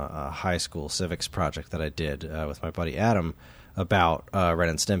from a high school civics project that I did with my buddy Adam about Ren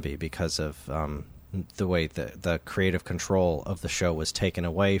and Stimpy because of the way the creative control of the show was taken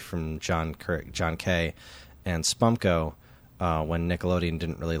away from John Kay and Spumco when Nickelodeon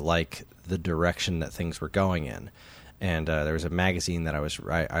didn't really like the direction that things were going in. And there was a magazine that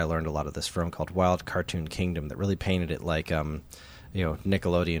I learned a lot of this from called Wild Cartoon Kingdom that really painted it like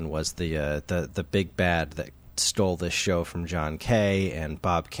Nickelodeon was the big bad that stole this show from John Kay, and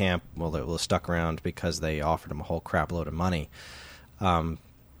Bob Camp was stuck around because they offered him a whole crap load of money.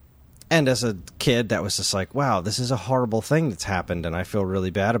 And as a kid, that was just like, wow, this is a horrible thing that's happened, and I feel really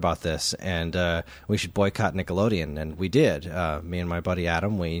bad about this, and we should boycott Nickelodeon. And we did. Me and my buddy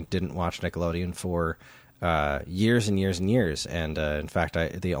Adam, we didn't watch Nickelodeon for years and years and years. And in fact,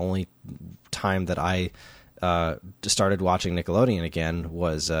 the only time that I started watching Nickelodeon again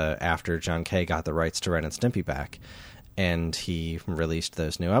was after John Kay got the rights to Ren and Stimpy back, and he released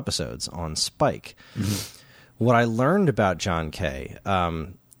those new episodes on Spike. Mm-hmm. What I learned about John Kay,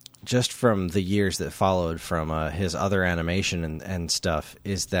 just from the years that followed from his other animation and stuff,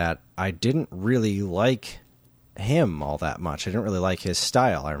 is that I didn't really like him all that much. I didn't really like his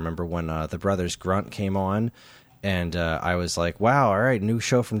style. I remember when the Brothers Grunt came on, and I was like, wow, all right, new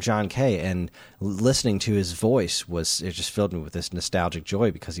show from John Kay. And listening to his voice, it just filled me with this nostalgic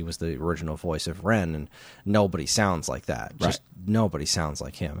joy, because he was the original voice of Ren, and nobody sounds like that. Right. Just nobody sounds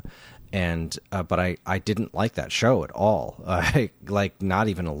like him. And but I didn't like that show at all, like not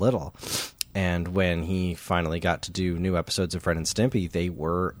even a little. And when he finally got to do new episodes of Ren and Stimpy, they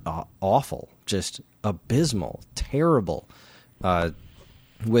were awful, just abysmal, terrible,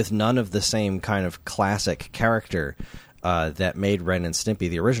 with none of the same kind of classic character that made Ren and Stimpy,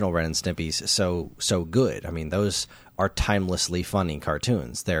 the original Ren and Stimpy's, so good. I mean, those are timelessly funny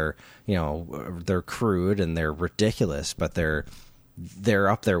cartoons. They're crude and they're ridiculous, but they're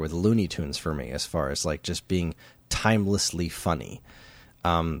up there with Looney Tunes for me as far as like just being timelessly funny.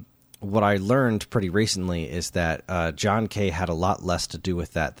 What I learned pretty recently is that John Kay had a lot less to do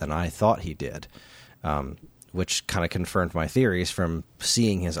with that than I thought he did, which kind of confirmed my theories from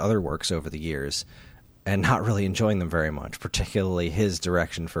seeing his other works over the years and not really enjoying them very much, particularly his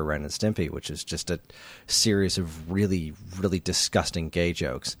direction for Ren and Stimpy, which is just a series of really, really disgusting gay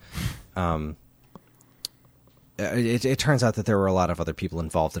jokes. It turns out that there were a lot of other people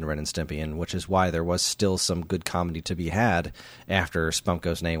involved in Ren and Stimpy, and which is why there was still some good comedy to be had after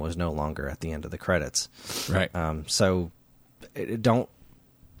Spunko's name was no longer at the end of the credits. Right.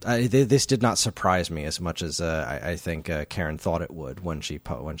 This did not surprise me as much as I think Karen thought it would when she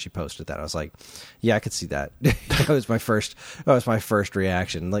posted that. I was like, yeah, I could see that. That was my first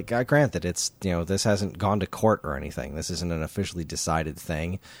reaction. Like, granted, it's this hasn't gone to court or anything. This isn't an officially decided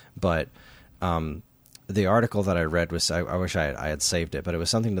thing, but. The article that I read was, I wish I had saved it, but it was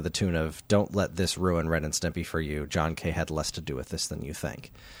something to the tune of, don't let this ruin Ren and Stimpy for you. John Kay had less to do with this than you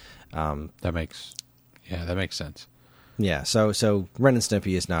think. That makes sense. Yeah, so Ren and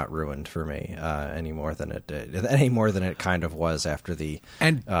Stimpy is not ruined for me any more than it kind of was after the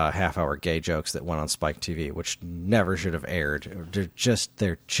half-hour gay jokes that went on Spike TV, which never should have aired.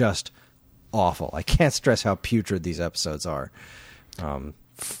 They're just awful. I can't stress how putrid these episodes are.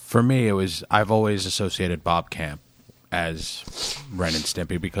 For me, I've always associated Bob Camp as Ren and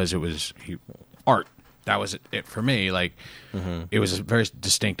Stimpy because it was art. That was it for me. Like, It was a very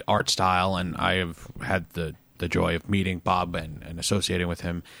distinct art style, and I have had the joy of meeting Bob and associating with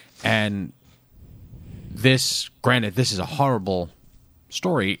him. And granted, this is a horrible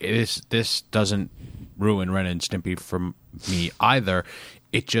story. This doesn't ruin Ren and Stimpy for me either.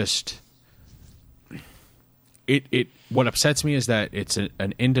 It just... What upsets me is that it's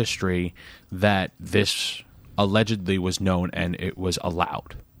an industry that this allegedly was known and it was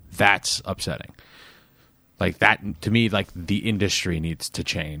allowed. That's upsetting. Like, that, to me, like, the industry needs to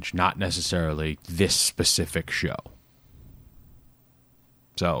change, not necessarily this specific show.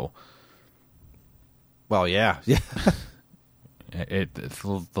 So, well, yeah.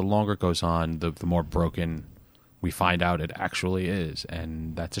 The longer it goes on, the more broken we find out it actually is,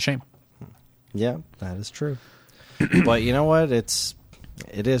 and that's a shame. Yeah, that is true. But you know what?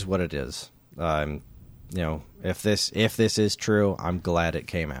 It is what it is. If this is true, I'm glad it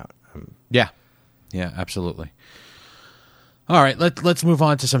came out. Yeah, absolutely. All right, let's move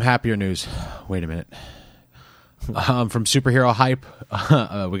on to some happier news. Wait a minute. From Superhero Hype,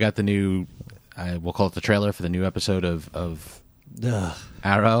 we got the new. We'll call it the trailer for the new episode of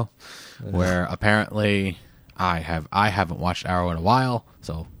Arrow, where apparently I haven't watched Arrow in a while,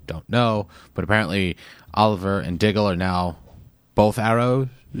 so don't know. But apparently Oliver and Diggle are now both Arrows,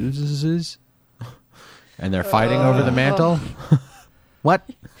 and they're fighting over the mantle. What?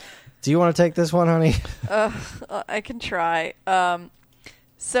 Do you want to take this one, honey? I can try.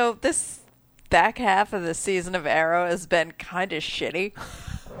 So this back half of the season of Arrow has been kind of shitty.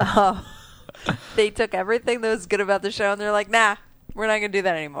 They took everything that was good about the show and they're like, nah, we're not going to do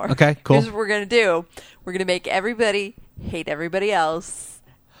that anymore. Okay, cool. Here's what we're going to do. We're going to make everybody hate everybody else.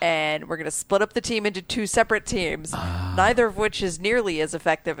 And we're going to split up the team into two separate teams, neither of which is nearly as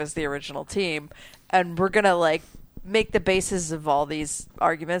effective as the original team. And we're going to, make the basis of all these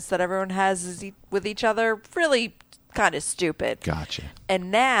arguments that everyone has with each other really kind of stupid. Gotcha.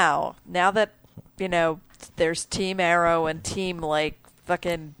 And now that, there's Team Arrow and Team, like,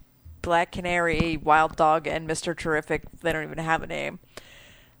 fucking Black Canary, Wild Dog, and Mr. Terrific, they don't even have a name.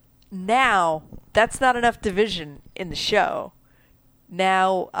 Now, that's not enough division in the show.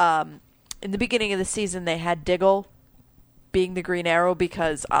 Now, in the beginning of the season, they had Diggle being the Green Arrow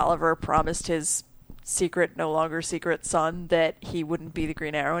because Oliver promised his no longer secret son that he wouldn't be the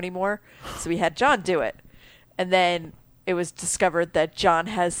Green Arrow anymore. So we had John do it. And then it was discovered that John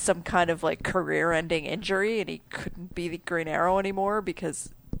has some kind of, like, career-ending injury and he couldn't be the Green Arrow anymore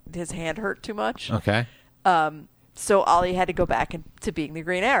because his hand hurt too much. Okay. So Ollie had to go back to being the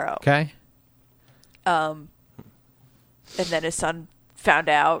Green Arrow. Okay. And then his son found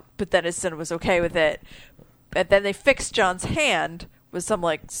out, but then his son was okay with it. And then they fixed John's hand with some,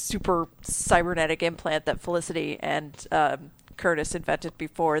 like, super cybernetic implant that Felicity and Curtis invented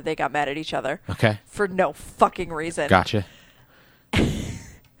before they got mad at each other. Okay. For no fucking reason. Gotcha.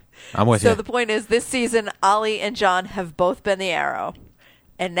 I'm with you. So the point is, this season, Ollie and John have both been the Arrow.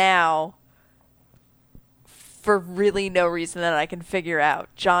 And now, for really no reason that I can figure out,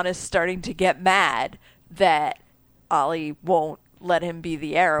 John is starting to get mad that Ollie won't let him be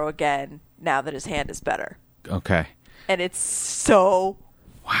the Arrow again now that his hand is better. Okay. And it's so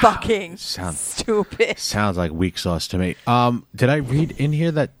fucking stupid. Sounds like weak sauce to me. Did I read in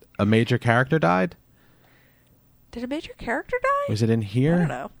here that a major character died? Did a major character die? Was it in here? I don't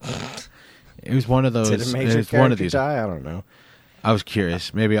know. It was one of those. Did a major it was character one of these. die? I don't know. I was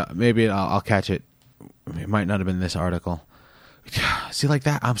curious. Maybe I'll catch it. It might not have been this article. See, like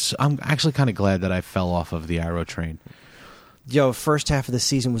that, I'm actually kind of glad that I fell off of the Arrow train. Yo, first half of the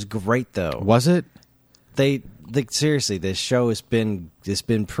season was great though. Was it? Seriously, this show has been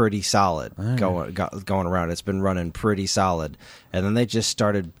pretty solid going around. It's been running pretty solid, and then they just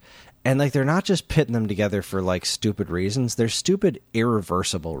started, and like they're not just pitting them together for like stupid reasons. They're stupid,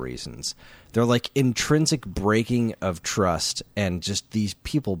 irreversible reasons. They're like intrinsic breaking of trust, and just these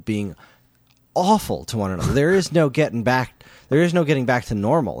people being awful to one another. There is no getting back to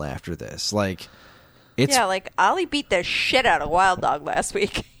normal after this. Like, it's like Ollie beat the shit out of Wild Dog last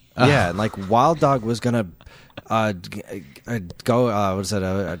week. Yeah, and like Wild Dog was gonna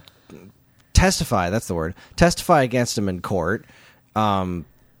testify. That's the word. Testify against him in court. What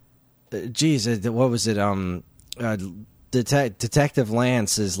was it? Detective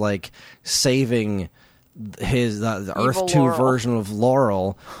Lance is like saving his the Earth 2 Laurel. version of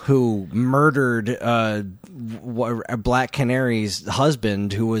Laurel, who murdered Black Canary's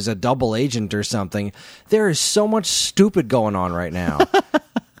husband, who was a double agent or something. There is so much stupid going on right now.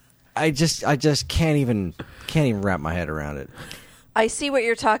 I just can't even wrap my head around it. I see what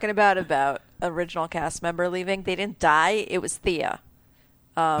you're talking about original cast member leaving. They didn't die. It was Thea.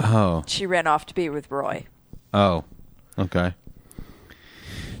 She ran off to be with Roy. Oh, okay.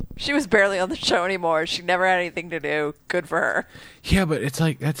 She was barely on the show anymore. She never had anything to do. Good for her. Yeah, but it's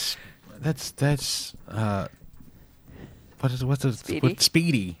like that's Speedy?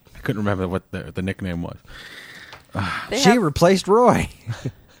 Speedy. I couldn't remember what the nickname was. She replaced Roy.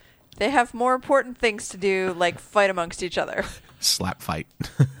 They have more important things to do, like fight amongst each other. Slap fight.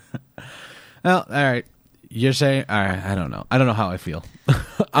 Well, all right. You're saying, all right, I don't know. I don't know how I feel.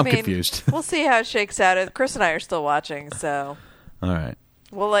 I'm confused. We'll see how it shakes out. Chris and I are still watching, so All right.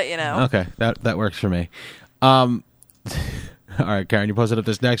 we'll let you know. Okay, that works for me. All right, Karen, you posted up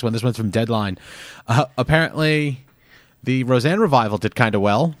this next one. This one's from Deadline. Apparently, the Roseanne revival did kind of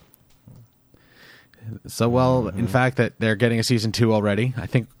well. So well, in fact, that they're getting a season 2 already. I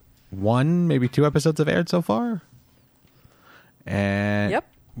think 1, maybe 2 episodes have aired so far. And Yep.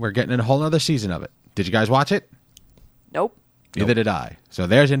 we're getting a whole other season of it. Did you guys watch it? Nope. Neither did I. So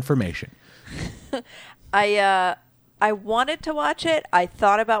there's information. I wanted to watch it. I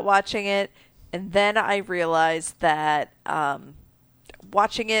thought about watching it, and then I realized that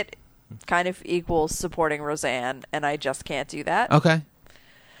watching it kind of equals supporting Roseanne, and I just can't do that. Okay.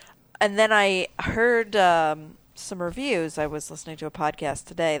 And then I heard some reviews. I was listening to a podcast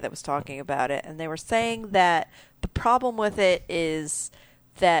today that was talking about it, and they were saying that the problem with it is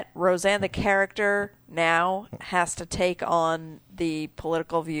that Roseanne, the character, now has to take on the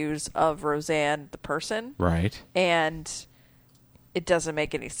political views of Roseanne, the person. Right. And it doesn't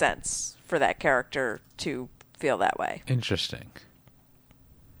make any sense for that character to feel that way. Interesting.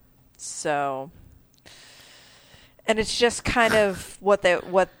 So, and it's just kind of what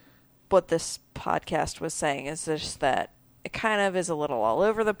this podcast was saying is just that it kind of is a little all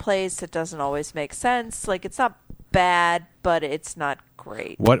over the place. It doesn't always make sense. Like, it's not bad, but it's not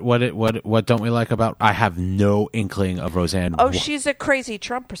great. What don't we like about? I have no inkling of Roseanne. Oh, she's a crazy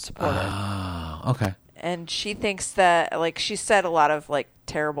Trump supporter. Oh, okay. and she thinks that, like, she said a lot of, like,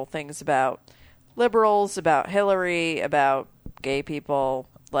 terrible things about liberals, about Hillary, about gay people.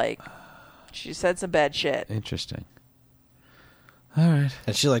 Like, she said some bad shit. Interesting. All right.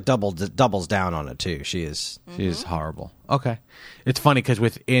 And she like doubles down on it too. She is horrible. Okay. It's funny because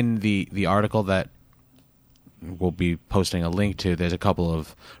within the article that we'll be posting a link to, there's a couple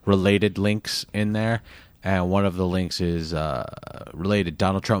of related links in there. And one of the links is related.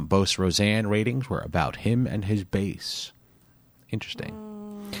 Donald Trump boasts Roseanne ratings were about him and his base.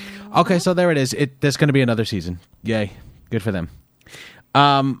 Interesting. Okay, so there it is. There's going to be another season. Yay. Good for them.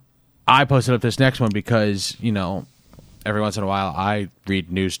 I posted up this next one because, you know, every once in a while I read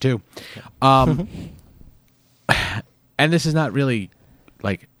news too. And this is not really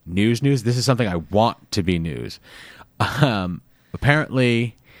like news. This is something I want to be news.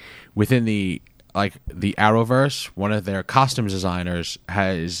 Apparently, within the Arrowverse, one of their costumes designers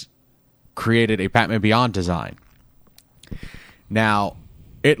has created a Batman Beyond design. Now,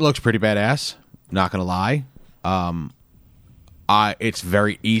 it looks pretty badass, not gonna lie. It's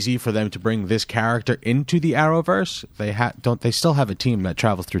very easy for them to bring this character into the Arrowverse. They still have a team that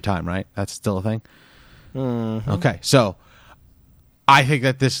travels through time, right? That's still a thing? Mm-hmm. Okay, so I think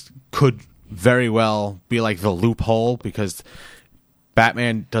that this could very well be like the loophole because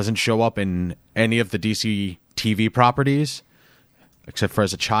Batman doesn't show up in any of the DC TV properties except for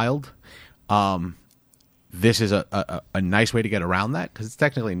as a child. This is a nice way to get around that because it's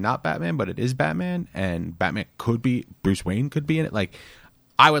technically not Batman, but it is Batman, and Batman Bruce Wayne could be in it. Like,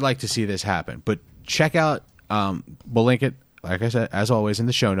 I would like to see this happen, but check out. We'll link it, like I said, as always, in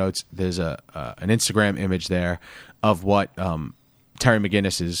the show notes. There's an Instagram image there of what Terry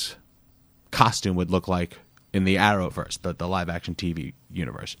McGinnis's costume would look like in the Arrowverse, the live action TV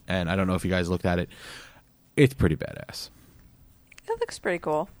universe. And I don't know if you guys looked at it. It's pretty badass. It looks pretty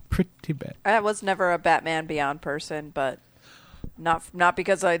cool. Pretty bad. I was never a Batman Beyond person, but not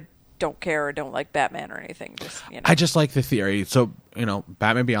because I don't care or don't like Batman or anything. Just, you know. I just like the theory. So, you know,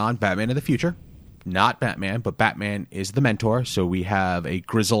 Batman Beyond, Batman in the future. Not Batman, but Batman is the mentor. So we have a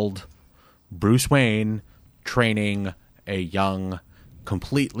grizzled Bruce Wayne training a young,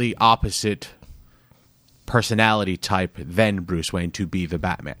 completely opposite personality type than Bruce Wayne to be the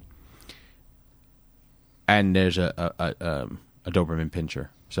Batman. And there's a Doberman Pinscher.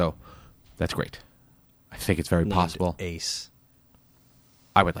 So that's great. I think it's very possible. Ace.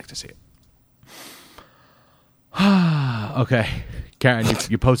 I would like to see it. Okay. Karen,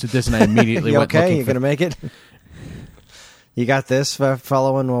 you posted this and I immediately went okay? looking You going to make it? You got this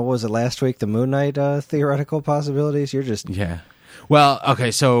following, what was it, last week? The Moon Knight theoretical possibilities? You're just... Yeah. Well,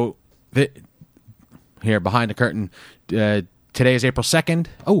 okay, so here, behind the curtain, today is April 2nd.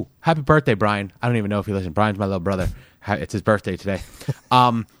 Oh, happy birthday, Brian. I don't even know if you listen. Brian's my little brother. It's his birthday today.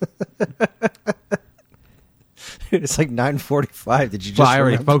 It's like 9:45. Did you just Well, I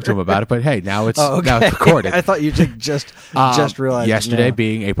already spoke to him about it, but hey, now it's okay. now it's recorded. I thought you just realized. Yesterday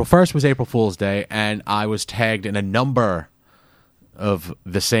being April 1st was April Fool's Day, and I was tagged in a number of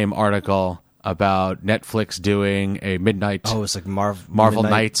the same article about Netflix doing a midnight. Oh, it's like Marvel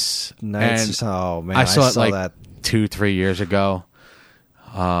Nights. And oh man, I saw it like that 2-3 years ago.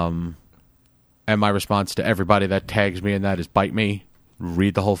 And my response to everybody that tags me in that is bite me,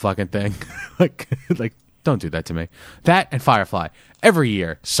 read the whole fucking thing. like don't do that to me. That and Firefly. Every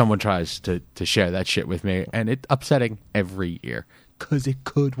year someone tries to share that shit with me, and it's upsetting every year because it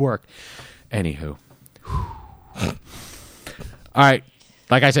could work. Anywho. All right.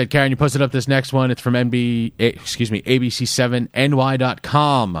 Like I said, Karen, you posted up this next one. It's from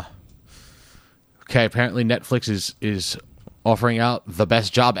ABC7NY.com. Okay, apparently Netflix is offering out the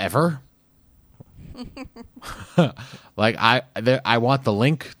best job ever. Like I want the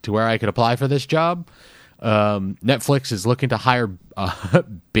link to where I could apply for this job. Netflix is looking to hire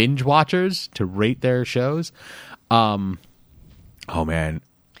binge watchers to rate their shows. Oh man,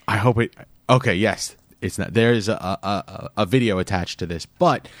 I hope it. Okay, yes, it's not. There is a video attached to this,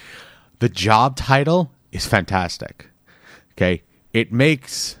 but the job title is fantastic. Okay, it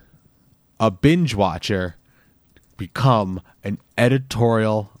makes a binge watcher become an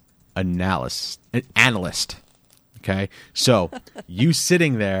editorial analyst. Okay, so you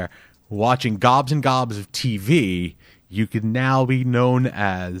sitting there watching gobs and gobs of TV, you can now be known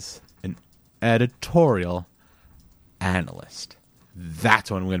as an editorial analyst.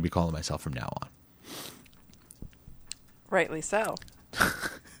 That's what I'm going to be calling myself from now on. Rightly so.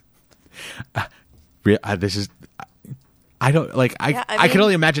 This is. I don't like. I can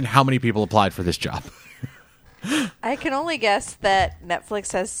only imagine how many people applied for this job. I can only guess that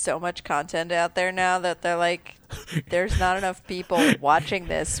Netflix has so much content out there now that they're like, there's not enough people watching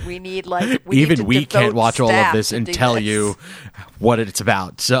this. We need Even we can't watch all of this and tell you what it's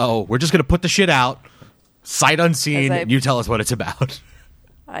about. So we're just going to put the shit out, sight unseen, and you tell us what it's about.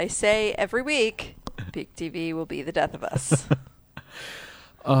 I say every week, Peak TV will be the death of us.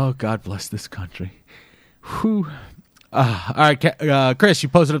 Oh, God bless this country. Whew. All right, Chris, you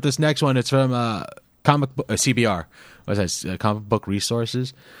posted up this next one. It's from comic book CBR. What is that? Comic Book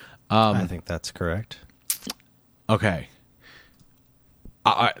Resources. I think that's correct. Okay.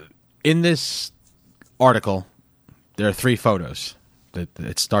 In this article, there are 3 photos.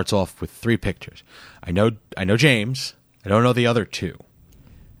 It starts off with 3 pictures. I know James. I don't know the other 2.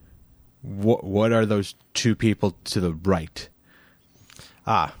 What are those 2 people to the right?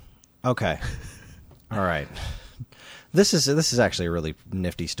 Okay. All right. This is actually a really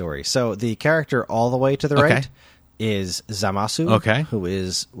nifty story. So the character all the way to the right is Zamasu, who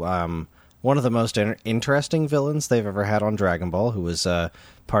is one of the most interesting villains they've ever had on Dragon Ball, who was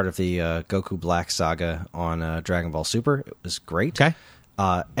part of the Goku Black saga on Dragon Ball Super. It was great. Okay.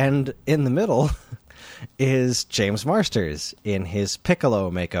 And in the middle is James Marsters in his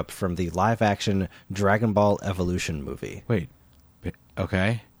Piccolo makeup from the live-action Dragon Ball Evolution movie. Wait.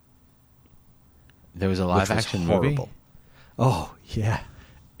 Okay. There was a live-action movie? Oh, yeah.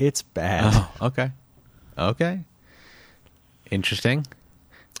 It's bad. Oh, okay. Okay. Interesting.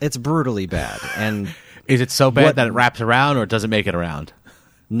 It's brutally bad. And is it so bad that it wraps around, or does it make it around?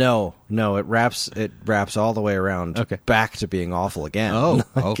 No, it wraps all the way around back to being awful again. Oh,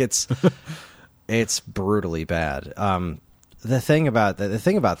 it's brutally bad. The thing about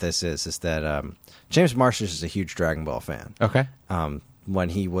this is that James Marsters is a huge Dragon Ball fan. Okay. When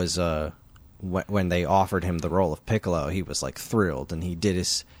he was when they offered him the role of Piccolo, he was like thrilled, and he did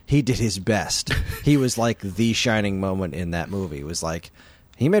his best. He was like the shining moment in that movie. It was like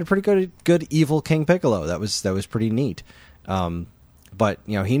he made a pretty good evil King Piccolo. That was pretty neat. But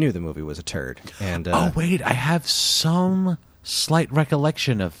he knew the movie was a turd. And oh wait, I have some slight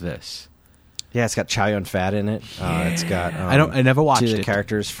recollection of this. Yeah, it's got Chow Yun-Fat in it. It's got I never watched 2 it. of the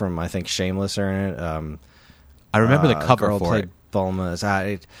characters from I think Shameless are in it. I remember the cover girl for played it.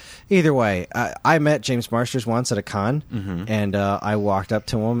 Bulma. Either way, I met James Marsters once at a con, and I walked up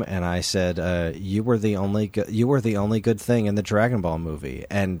to him and I said, "You were the only good thing in the Dragon Ball movie,"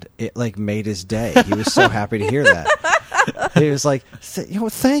 and it like made his day. He was so happy to hear that. He was like,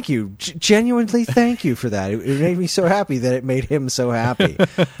 "Thank you, genuinely, thank you for that. It made me so happy that it made him so happy."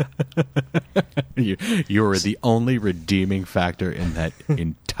 You were the only redeeming factor in that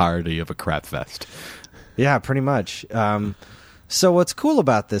entirety of a crap fest. Yeah, pretty much. So what's cool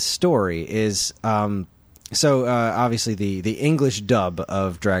about this story is, obviously the English dub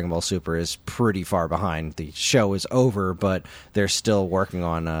of Dragon Ball Super is pretty far behind. The show is over, but they're still working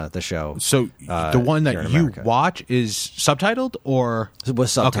on the show. So the one that you watch is subtitled, or it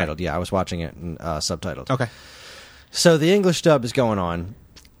was subtitled? Okay. Yeah, I was watching it subtitled. Okay. So the English dub is going on,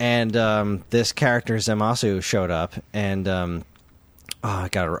 and this character Zamasu showed up, and I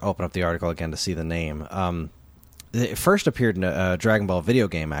got to open up the article again to see the name. It first appeared in a Dragon Ball video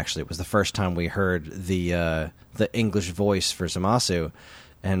game, actually. It was the first time we heard the English voice for Zamasu,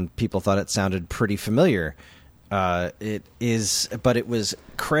 and people thought it sounded pretty familiar. It was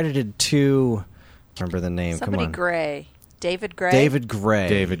credited to... Remember the name? Somebody Come on. Gray. David Gray? David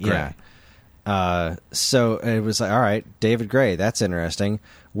Gray. Yeah. So it was like, all right, David Gray, that's interesting.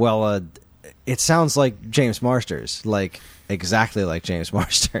 Well, it sounds like James Marsters, like exactly like James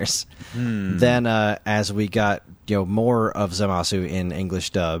Marsters. Then as we got more of Zamasu in English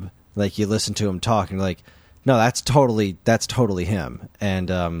dub, like you listen to him talk and you're like, no, that's totally him.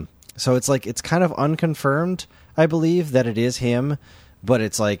 And so it's like it's kind of unconfirmed, I believe, that it is him, but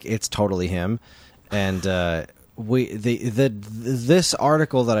it's like it's totally him. And this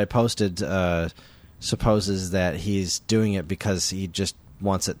article that I posted supposes that he's doing it because he just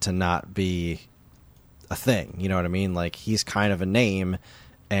wants it to not be a thing. You know what I mean? Like, he's kind of a name,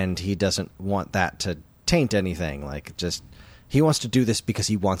 and he doesn't want that to taint anything. Like, just he wants to do this because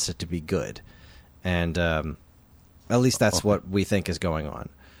he wants it to be good. And at least that's what we think is going on.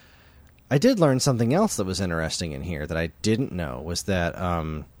 I did learn something else that was interesting in here that I didn't know, was that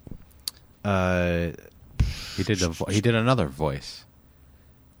he did another voice,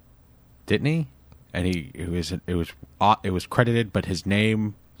 didn't he? And it was credited, but his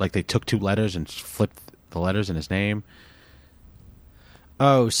name, like they took 2 letters and flipped the letters in his name.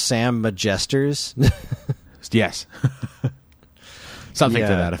 Oh, Sam Magesters? Yes. Something to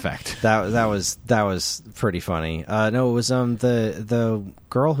that effect. That was pretty funny. No, it was the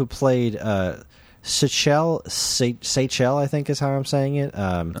girl who played Seychelle, I think is how I'm saying it.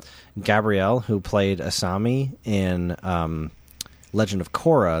 Gabrielle, who played Asami in Legend of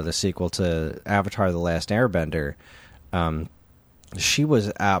Korra, the sequel to Avatar: The Last Airbender. She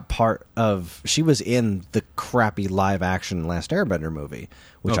was she was in the crappy live action Last Airbender movie,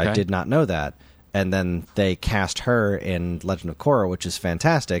 which I did not know that. And then they cast her in Legend of Korra, which is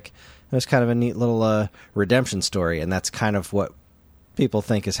fantastic. It was kind of a neat little redemption story, and that's kind of what people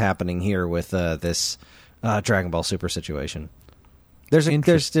think is happening here with this Dragon Ball Super situation. There's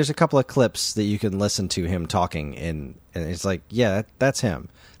a couple of clips that you can listen to him talking in, and it's like, yeah, that's him.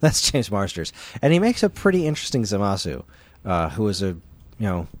 That's James Marsters, and he makes a pretty interesting Zamasu, who is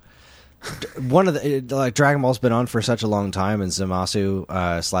one of the Dragon Ball's been on for such a long time, and Zamasu /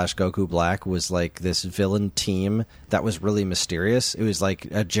 Goku Black was like this villain team that was really mysterious. It was like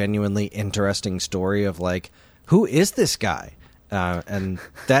a genuinely interesting story of like, who is this guy? And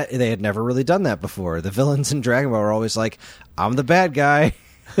that they had never really done that before. The villains in Dragon Ball were always like, I'm the bad guy.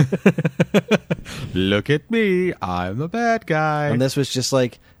 Look at me, I'm the bad guy. And this was just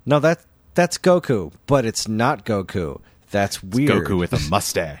like, no, that's Goku, but it's not Goku. That's weird. It's Goku with a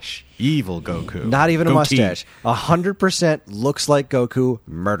mustache. Evil Goku. Not even a Goatee. mustache. 100% looks like Goku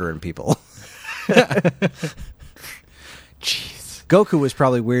murdering people. Jeez. Goku was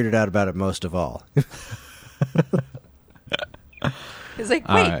probably weirded out about it most of all. He's like,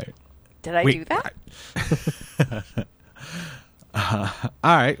 wait, did I do that? All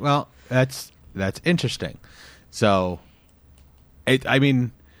right. Well, that's interesting. So, I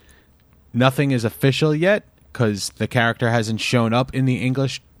mean, nothing is official yet because the character hasn't shown up in the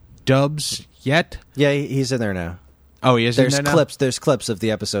English dubs yet. Yeah, he's in there now. Oh, he is in there now? There's clips of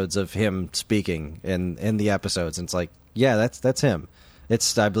the episodes of him speaking in the episodes, and it's like, yeah, that's him.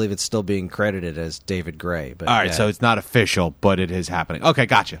 I believe it's still being credited as David Gray. But all right, yeah. so it's not official, but it is happening. Okay,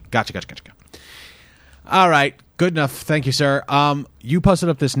 gotcha. All right, good enough. Thank you, sir. You posted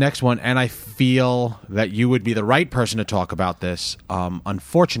up this next one, and I feel that you would be the right person to talk about this.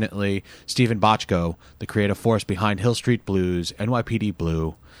 Unfortunately, Stephen Bochco, the creative force behind Hill Street Blues, NYPD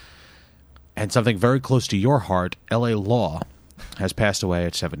Blue, and something very close to your heart, L.A. Law, has passed away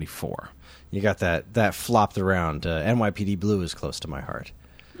at 74. You got that flopped around. NYPD Blue is close to my heart.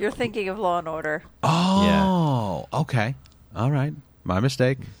 You're thinking of Law and Order. Oh, yeah. Okay. All right. My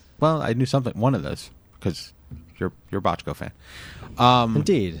mistake. Well, I knew one of those because you're a Bochco fan.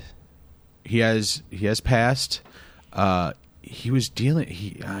 Indeed. He has passed. He was dealing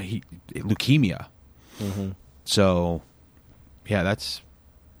leukemia. Mm-hmm. So, yeah,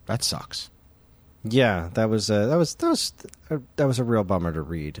 that sucks. Yeah, that was a real bummer to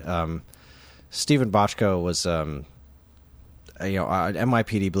read. Stephen Bochco was,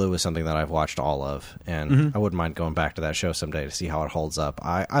 NYPD Blue was something that I've watched all of, and I wouldn't mind going back to that show someday to see how it holds up.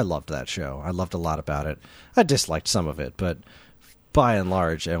 I loved that show. I loved a lot about it. I disliked some of it, but by and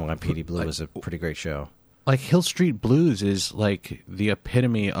large, NYPD Blue is a pretty great show. Like Hill Street Blues is like the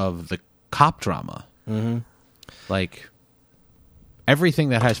epitome of the cop drama. Mm-hmm. Like everything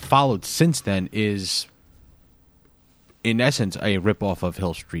that has followed since then is, in essence, a ripoff of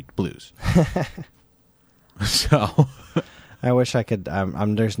Hill Street Blues. So, I wish I could.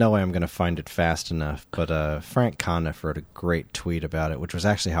 There's no way I'm going to find it fast enough. But Frank Conniff wrote a great tweet about it, which was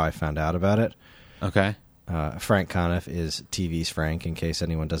actually how I found out about it. Okay. Frank Conniff is TV's Frank, in case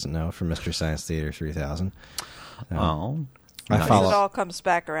anyone doesn't know, from Mystery Science Theater 3000. I It all comes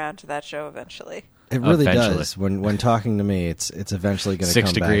back around to that show eventually. It really Eventually. does. When talking to me, it's eventually going to 6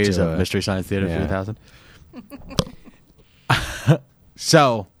 come degrees back to of Mystery Science Theater yeah. 3000.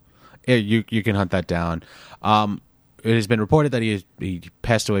 So, yeah, you can hunt that down. It has been reported that he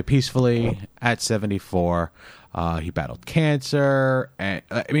passed away peacefully at 74. He battled cancer, and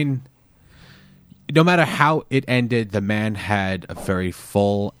I mean, no matter how it ended, the man had a very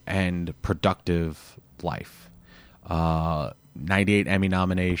full and productive life. 98 Emmy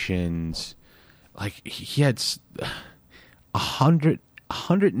nominations. Like he had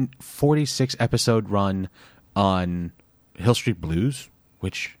 146 episode run on Hill Street Blues,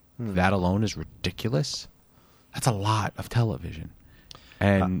 which that alone is ridiculous. That's a lot of television.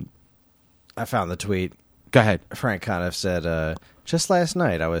 And I found the tweet. go ahead. Frank Conniff said, just last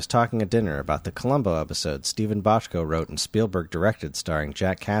night I was talking at dinner about the Columbo episode Stephen Bochco wrote and Spielberg directed, starring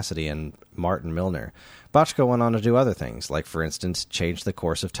Jack Cassidy and Martin Milner. Bochco went on to do other things, like, for instance, change the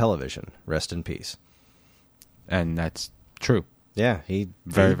course of television. Rest in peace. And that's true. Yeah,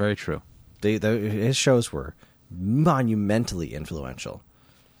 Very, very true. His shows were monumentally influential.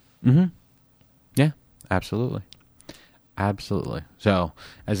 Mm-hmm. Yeah, absolutely. Absolutely. So,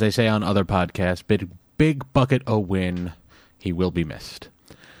 as they say on other podcasts, big bucket o' win, he will be missed.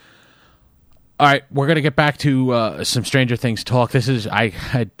 All right, we're going to get back to some Stranger Things talk. I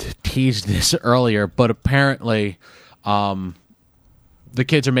had teased this earlier, but apparently the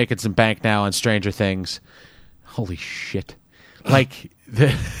kids are making some bank now on Stranger Things. Holy shit. All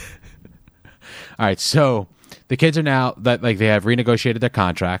right, so the kids are now, they have renegotiated their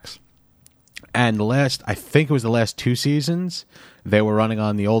contracts. And I think it was the last 2 seasons, they were running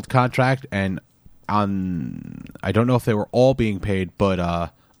on the old contract. And I don't know if they were all being paid,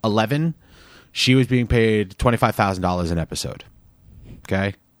 but 11... she was being paid $25,000 an episode.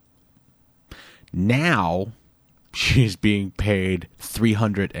 Okay? Now, she's being paid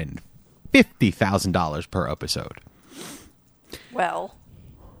 $350,000 per episode. Well,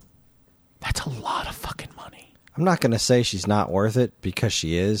 that's a lot of fucking money. I'm not going to say she's not worth it, because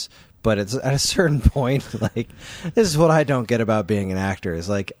she is, but it's at a certain point, like, this is what I don't get about being an actor, is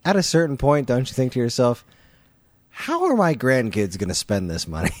like, at a certain point, don't you think to yourself, how are my grandkids going to spend this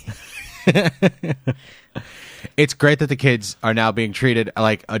money? It's great that the kids are now being treated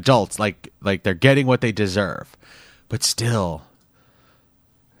like adults, like they're getting what they deserve. But still,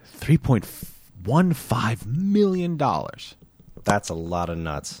 $3.15 million. That's a lot of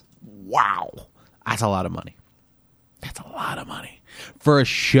nuts. Wow. That's a lot of money. That's a lot of money. For a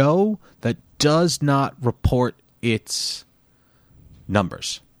show that does not report its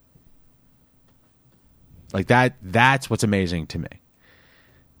numbers. Like that's what's amazing to me.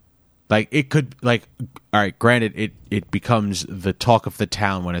 Like, it could, like, all right, granted, it becomes the talk of the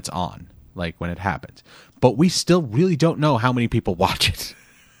town when it's on, like, when it happens. But we still really don't know how many people watch it.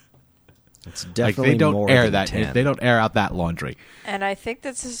 It's definitely they don't more air than that. 10. They don't air out that laundry. and I think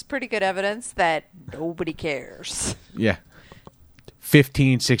this is pretty good evidence that nobody cares. Yeah.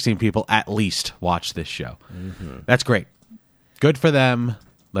 15, 16 people at least watch this show. Mm-hmm. That's great. Good for them.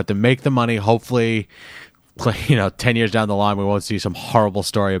 Let them make the money. Hopefully, 10 years down the line, we won't see some horrible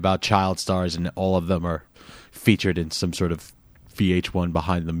story about child stars and all of them are featured in some sort of VH1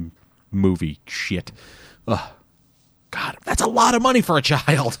 behind the movie shit. Ugh. God, that's a lot of money for a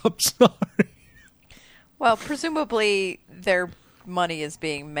child. I'm sorry. Well, presumably their money is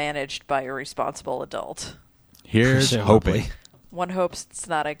being managed by a responsible adult. Here's Presumably. hoping. One hopes it's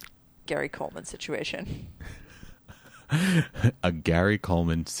not a Gary Coleman situation. A Gary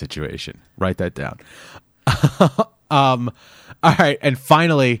Coleman situation. Write that down. All right, and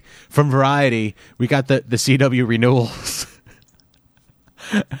finally, from Variety, we got the CW renewals.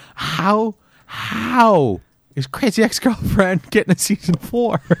 How is Crazy Ex-Girlfriend getting a season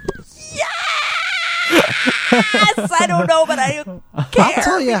 4? Yes! I don't know, but I care. I'll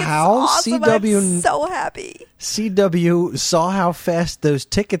tell you because how. it's awesome, CW I'm so happy. CW saw how fast those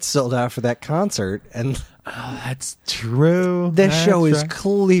tickets sold out for that concert, and That's true. this show is right.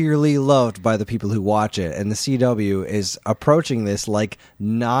 clearly loved by the people who watch it, and the CW is approaching this like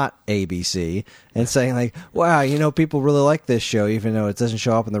not ABC and saying like, wow, people really like this show even though it doesn't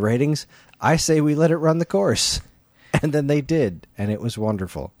show up in the ratings. I say we let it run the course. And then they did, and it was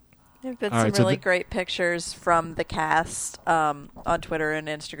wonderful. There have been All some right, so really great pictures from the cast on Twitter and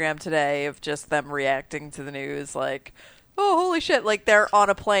Instagram today of just them reacting to the news like, oh, holy shit, like they're on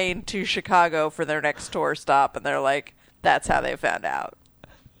a plane to Chicago for their next tour stop, and they're like, that's how they found out.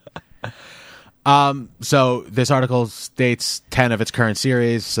 So this article states 10 of its current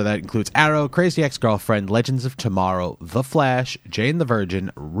series, so that includes Arrow, Crazy Ex-Girlfriend, Legends of Tomorrow, The Flash, Jane the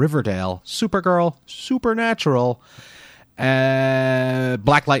Virgin, Riverdale, Supergirl, Supernatural,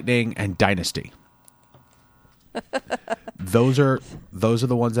 Black Lightning, and Dynasty. Those are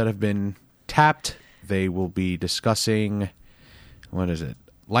the ones that have been tapped. They will be discussing, what is it?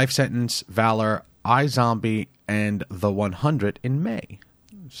 Life Sentence, Valor, iZombie, and The 100 in May.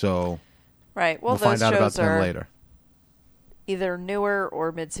 So Right. Well, we'll find those out about shows them are later. either newer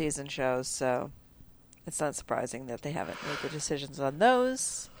or mid-season shows, so it's not surprising that they haven't made the decisions on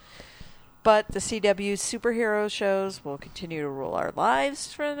those. But the CW superhero shows will continue to rule our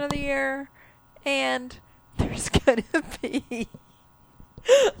lives for another year, and there's going to be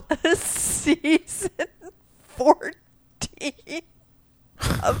a season 14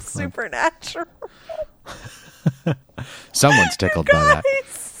 of Supernatural. Someone's tickled by that.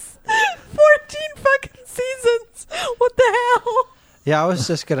 Guys, 14 fucking seasons. What the hell? Yeah, I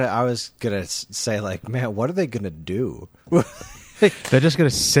was gonna say like, man, what are they gonna do? They're just going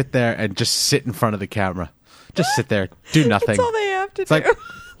to sit there and just sit in front of the camera. Just sit there, do nothing. That's all they have to It's do. like,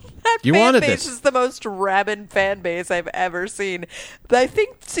 That you fan wanted base this. is the most rabid fan base I've ever seen. But I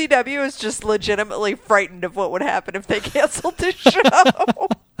think CW is just legitimately frightened of what would happen if they canceled this show.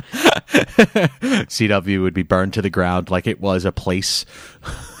 CW would be burned to the ground like it was a place,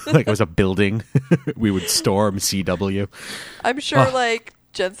 like it was a building. We would storm CW. I'm sure, like,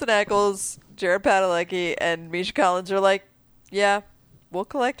 Jensen Ackles, Jared Padalecki, and Misha Collins are like, yeah, we'll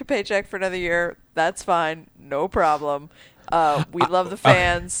collect a paycheck for another year. That's fine. No problem. We love the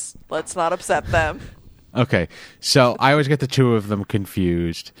fans. Let's not upset them. Okay, so I always get the two of them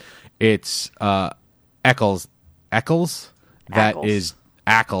confused. It's Eccles. That Ackles. is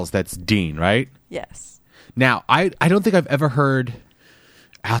Ackles. That's Dean, right? Yes. Now, I don't think I've ever heard,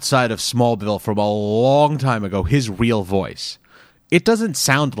 outside of Smallville from a long time ago, his real voice. It doesn't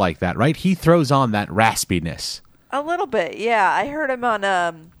sound like that, right? He throws on that raspiness. A little bit, yeah. I heard him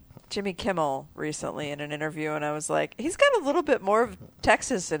on Jimmy Kimmel recently in an interview, and I was like, he's got a little bit more of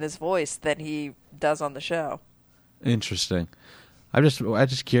Texas in his voice than he does on the show. Interesting. I'm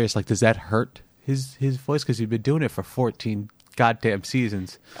just curious, like, does that hurt his voice? Because he's been doing it for 14 goddamn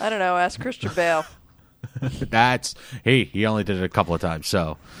seasons. I don't know. Ask Christian Bale. He only did it a couple of times,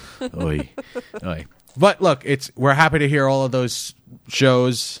 so. Oy. But look, we're happy to hear all of those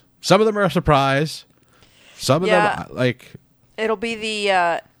shows. Some of them are a surprise. Some of them, like... It'll be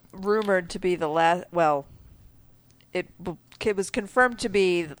the rumored to be the last... Well, it was confirmed to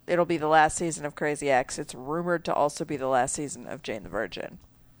be... It'll be the last season of Crazy Ex. It's rumored to also be the last season of Jane the Virgin.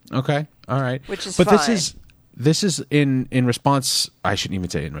 Okay, all right. Which is but fine. This is in response... I shouldn't even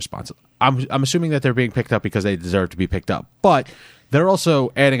say in response. I'm assuming that they're being picked up because they deserve to be picked up. But... They're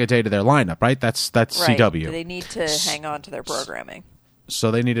also adding a day to their lineup, right? That's right. CW. They need to hang on to their programming.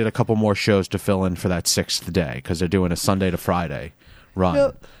 So they needed a couple more shows to fill in for that sixth day because they're doing a Sunday to Friday run.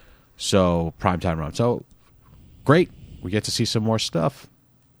 Yep. So primetime run. So great. We get to see some more stuff.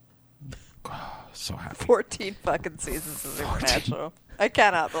 Oh, so happy. 14 fucking seasons of Supernatural. I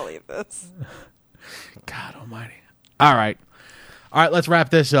cannot believe this. God almighty. All right, let's wrap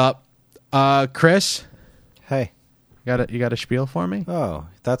this up. Chris? Hey. You got a spiel for me? Oh,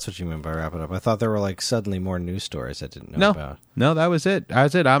 that's what you meant by wrap it up. I thought there were like suddenly more news stories I didn't know about. No, that was it.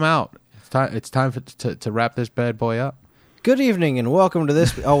 I'm out. It's time to wrap this bad boy up. Good evening and welcome to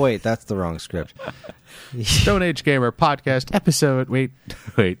this... Oh, wait, that's the wrong script. Stone Age Gamer Podcast episode... Wait.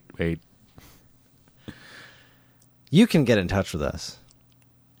 You can get in touch with us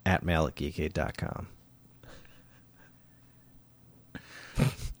at mail@geekade.com.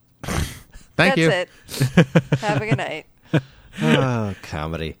 Thank you. That's it. Have a good night. Oh,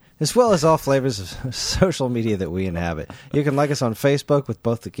 comedy. As well as all flavors of social media that we inhabit. You can like us on Facebook with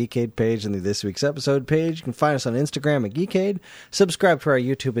both the Geekade page and the This Week's Episode page. You can find us on Instagram at Geekade. Subscribe to our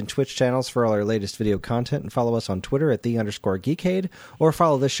YouTube and Twitch channels for all our latest video content. And follow us on Twitter at _Geekade. Or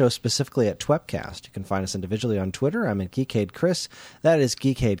follow this show specifically at Twepcast. You can find us individually on Twitter. I'm at Geekade Chris. That is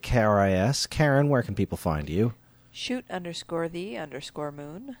Geekade KRIS. Karen, where can people find you?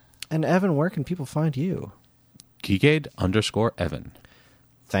 Shoot_the_moon. And Evan, where can people find you? Geekade_Evan.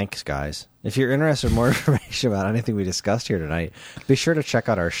 Thanks, guys. If you're interested in more information about anything we discussed here tonight, be sure to check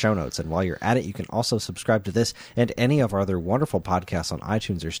out our show notes. And while you're at it, you can also subscribe to this and any of our other wonderful podcasts on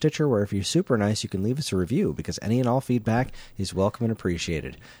iTunes or Stitcher, where if you're super nice, you can leave us a review, because any and all feedback is welcome and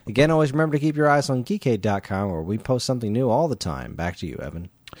appreciated. Again, always remember to keep your eyes on Geekade.com, where we post something new all the time. Back to you, Evan.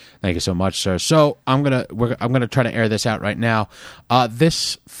 Thank you so much, sir. So I'm gonna try to air this out right now.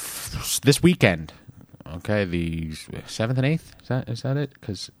 This weekend, okay, the 7th and 8th. Is that it?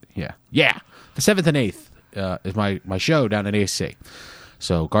 Because the 7th and 8th is my show down at AC.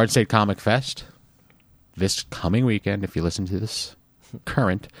 So Garden State Comic Fest this coming weekend. If you listen to this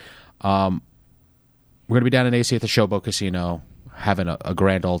current, we're gonna be down in AC at the Showboat Casino, having a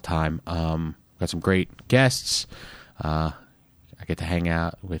grand old time. Got some great guests. I get to hang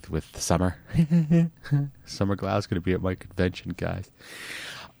out with Summer. Summer Glau's going to be at my convention, guys.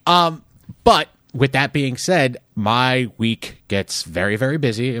 But with that being said, my week gets very, very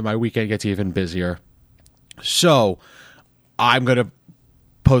busy, and my weekend gets even busier. So I'm going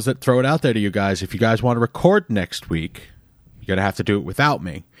to throw it out there to you guys. If you guys want to record next week, you're going to have to do it without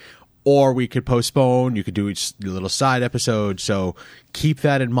me. Or we could postpone. You could do a little side episode. So keep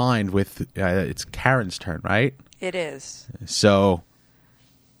that in mind with it's Karen's turn, right? It is. So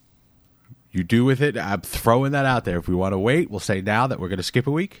you do with it. I'm throwing that out there. If we want to wait, we'll say now that we're going to skip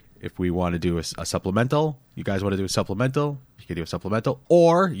a week. If we want to do a supplemental, you guys want to do a supplemental, you can do a supplemental.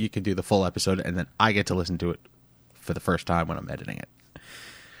 Or you can do the full episode, and then I get to listen to it for the first time when I'm editing it.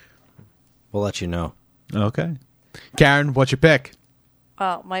 We'll let you know. Okay. Karen, what's your pick?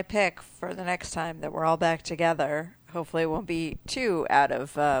 Well, my pick for the next time that we're all back together, hopefully it won't be too out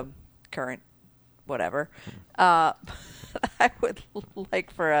of current whatever. I would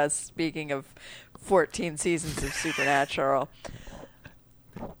like for us, speaking of 14 seasons of Supernatural,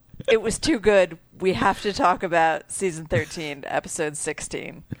 it was too good. We have to talk about season 13, episode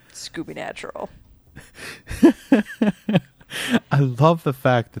 16, Scooby Natural. I love the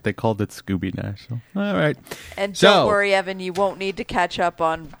fact that they called it Scooby National. All right. And So- don't worry, Evan, you won't need to catch up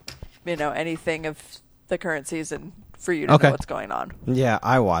on, anything of the current season for you to Okay. know what's going on. Yeah,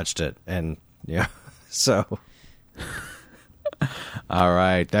 I watched it, and yeah, so All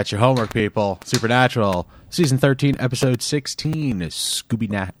right. That's your homework, people. Supernatural, season 13, episode 16, Scooby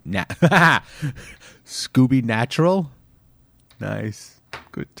Scooby Natural. Nice.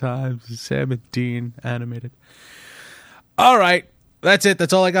 Good times. Sam and Dean animated. All right. That's it.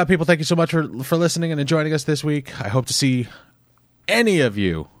 That's all I got, people. Thank you so much for listening and joining us this week. I hope to see any of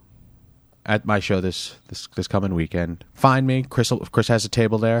you at my show this coming weekend. Find me. Chris has a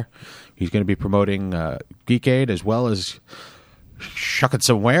table there. He's going to be promoting Geekade as well as shucking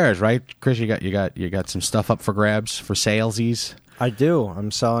some wares, right? Chris, you got some stuff up for grabs for salesies. I do. I'm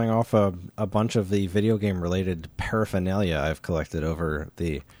selling off a bunch of the video game related paraphernalia I've collected over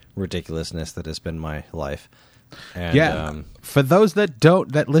the ridiculousness that has been my life. And, for those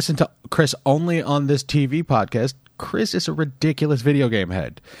that listen to Chris only on this TV podcast, Chris is a ridiculous video game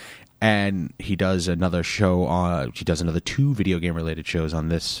head, and he does another show he does another 2 video game related shows on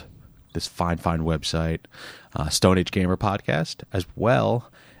this fine website, Stone Age Gamer podcast, as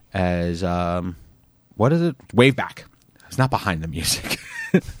well as what is it? Waveback. It's not behind the music.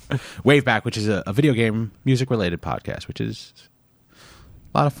 Waveback, which is a video game music related podcast, which is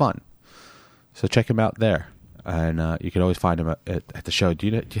a lot of fun. So check him out there. And you can always find him at the show. Do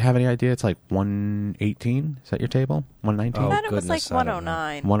you have any idea? It's like 118. Is that your table? 119? Oh, I thought it was like goodness, I don't know.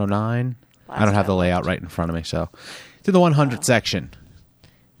 109. 109? I don't Last have the I layout looked. right in front of me, so it's in the 100 section.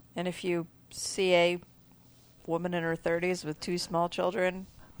 And if you see a woman in her 30s with 2 small children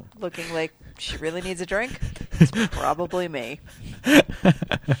looking like she really needs a drink, it's probably me.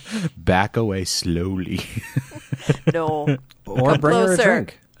 Back away slowly. No. or Come bring her a closer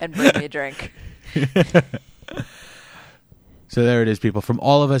drink. and bring me a drink. So there it is, people. From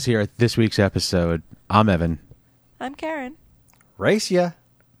all of us here at this week's episode, I'm Evan. I'm Karen. Race ya.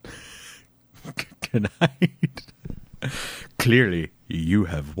 Good night. Clearly, you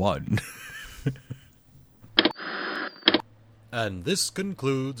have won. And this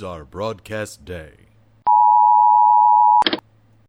concludes our broadcast day.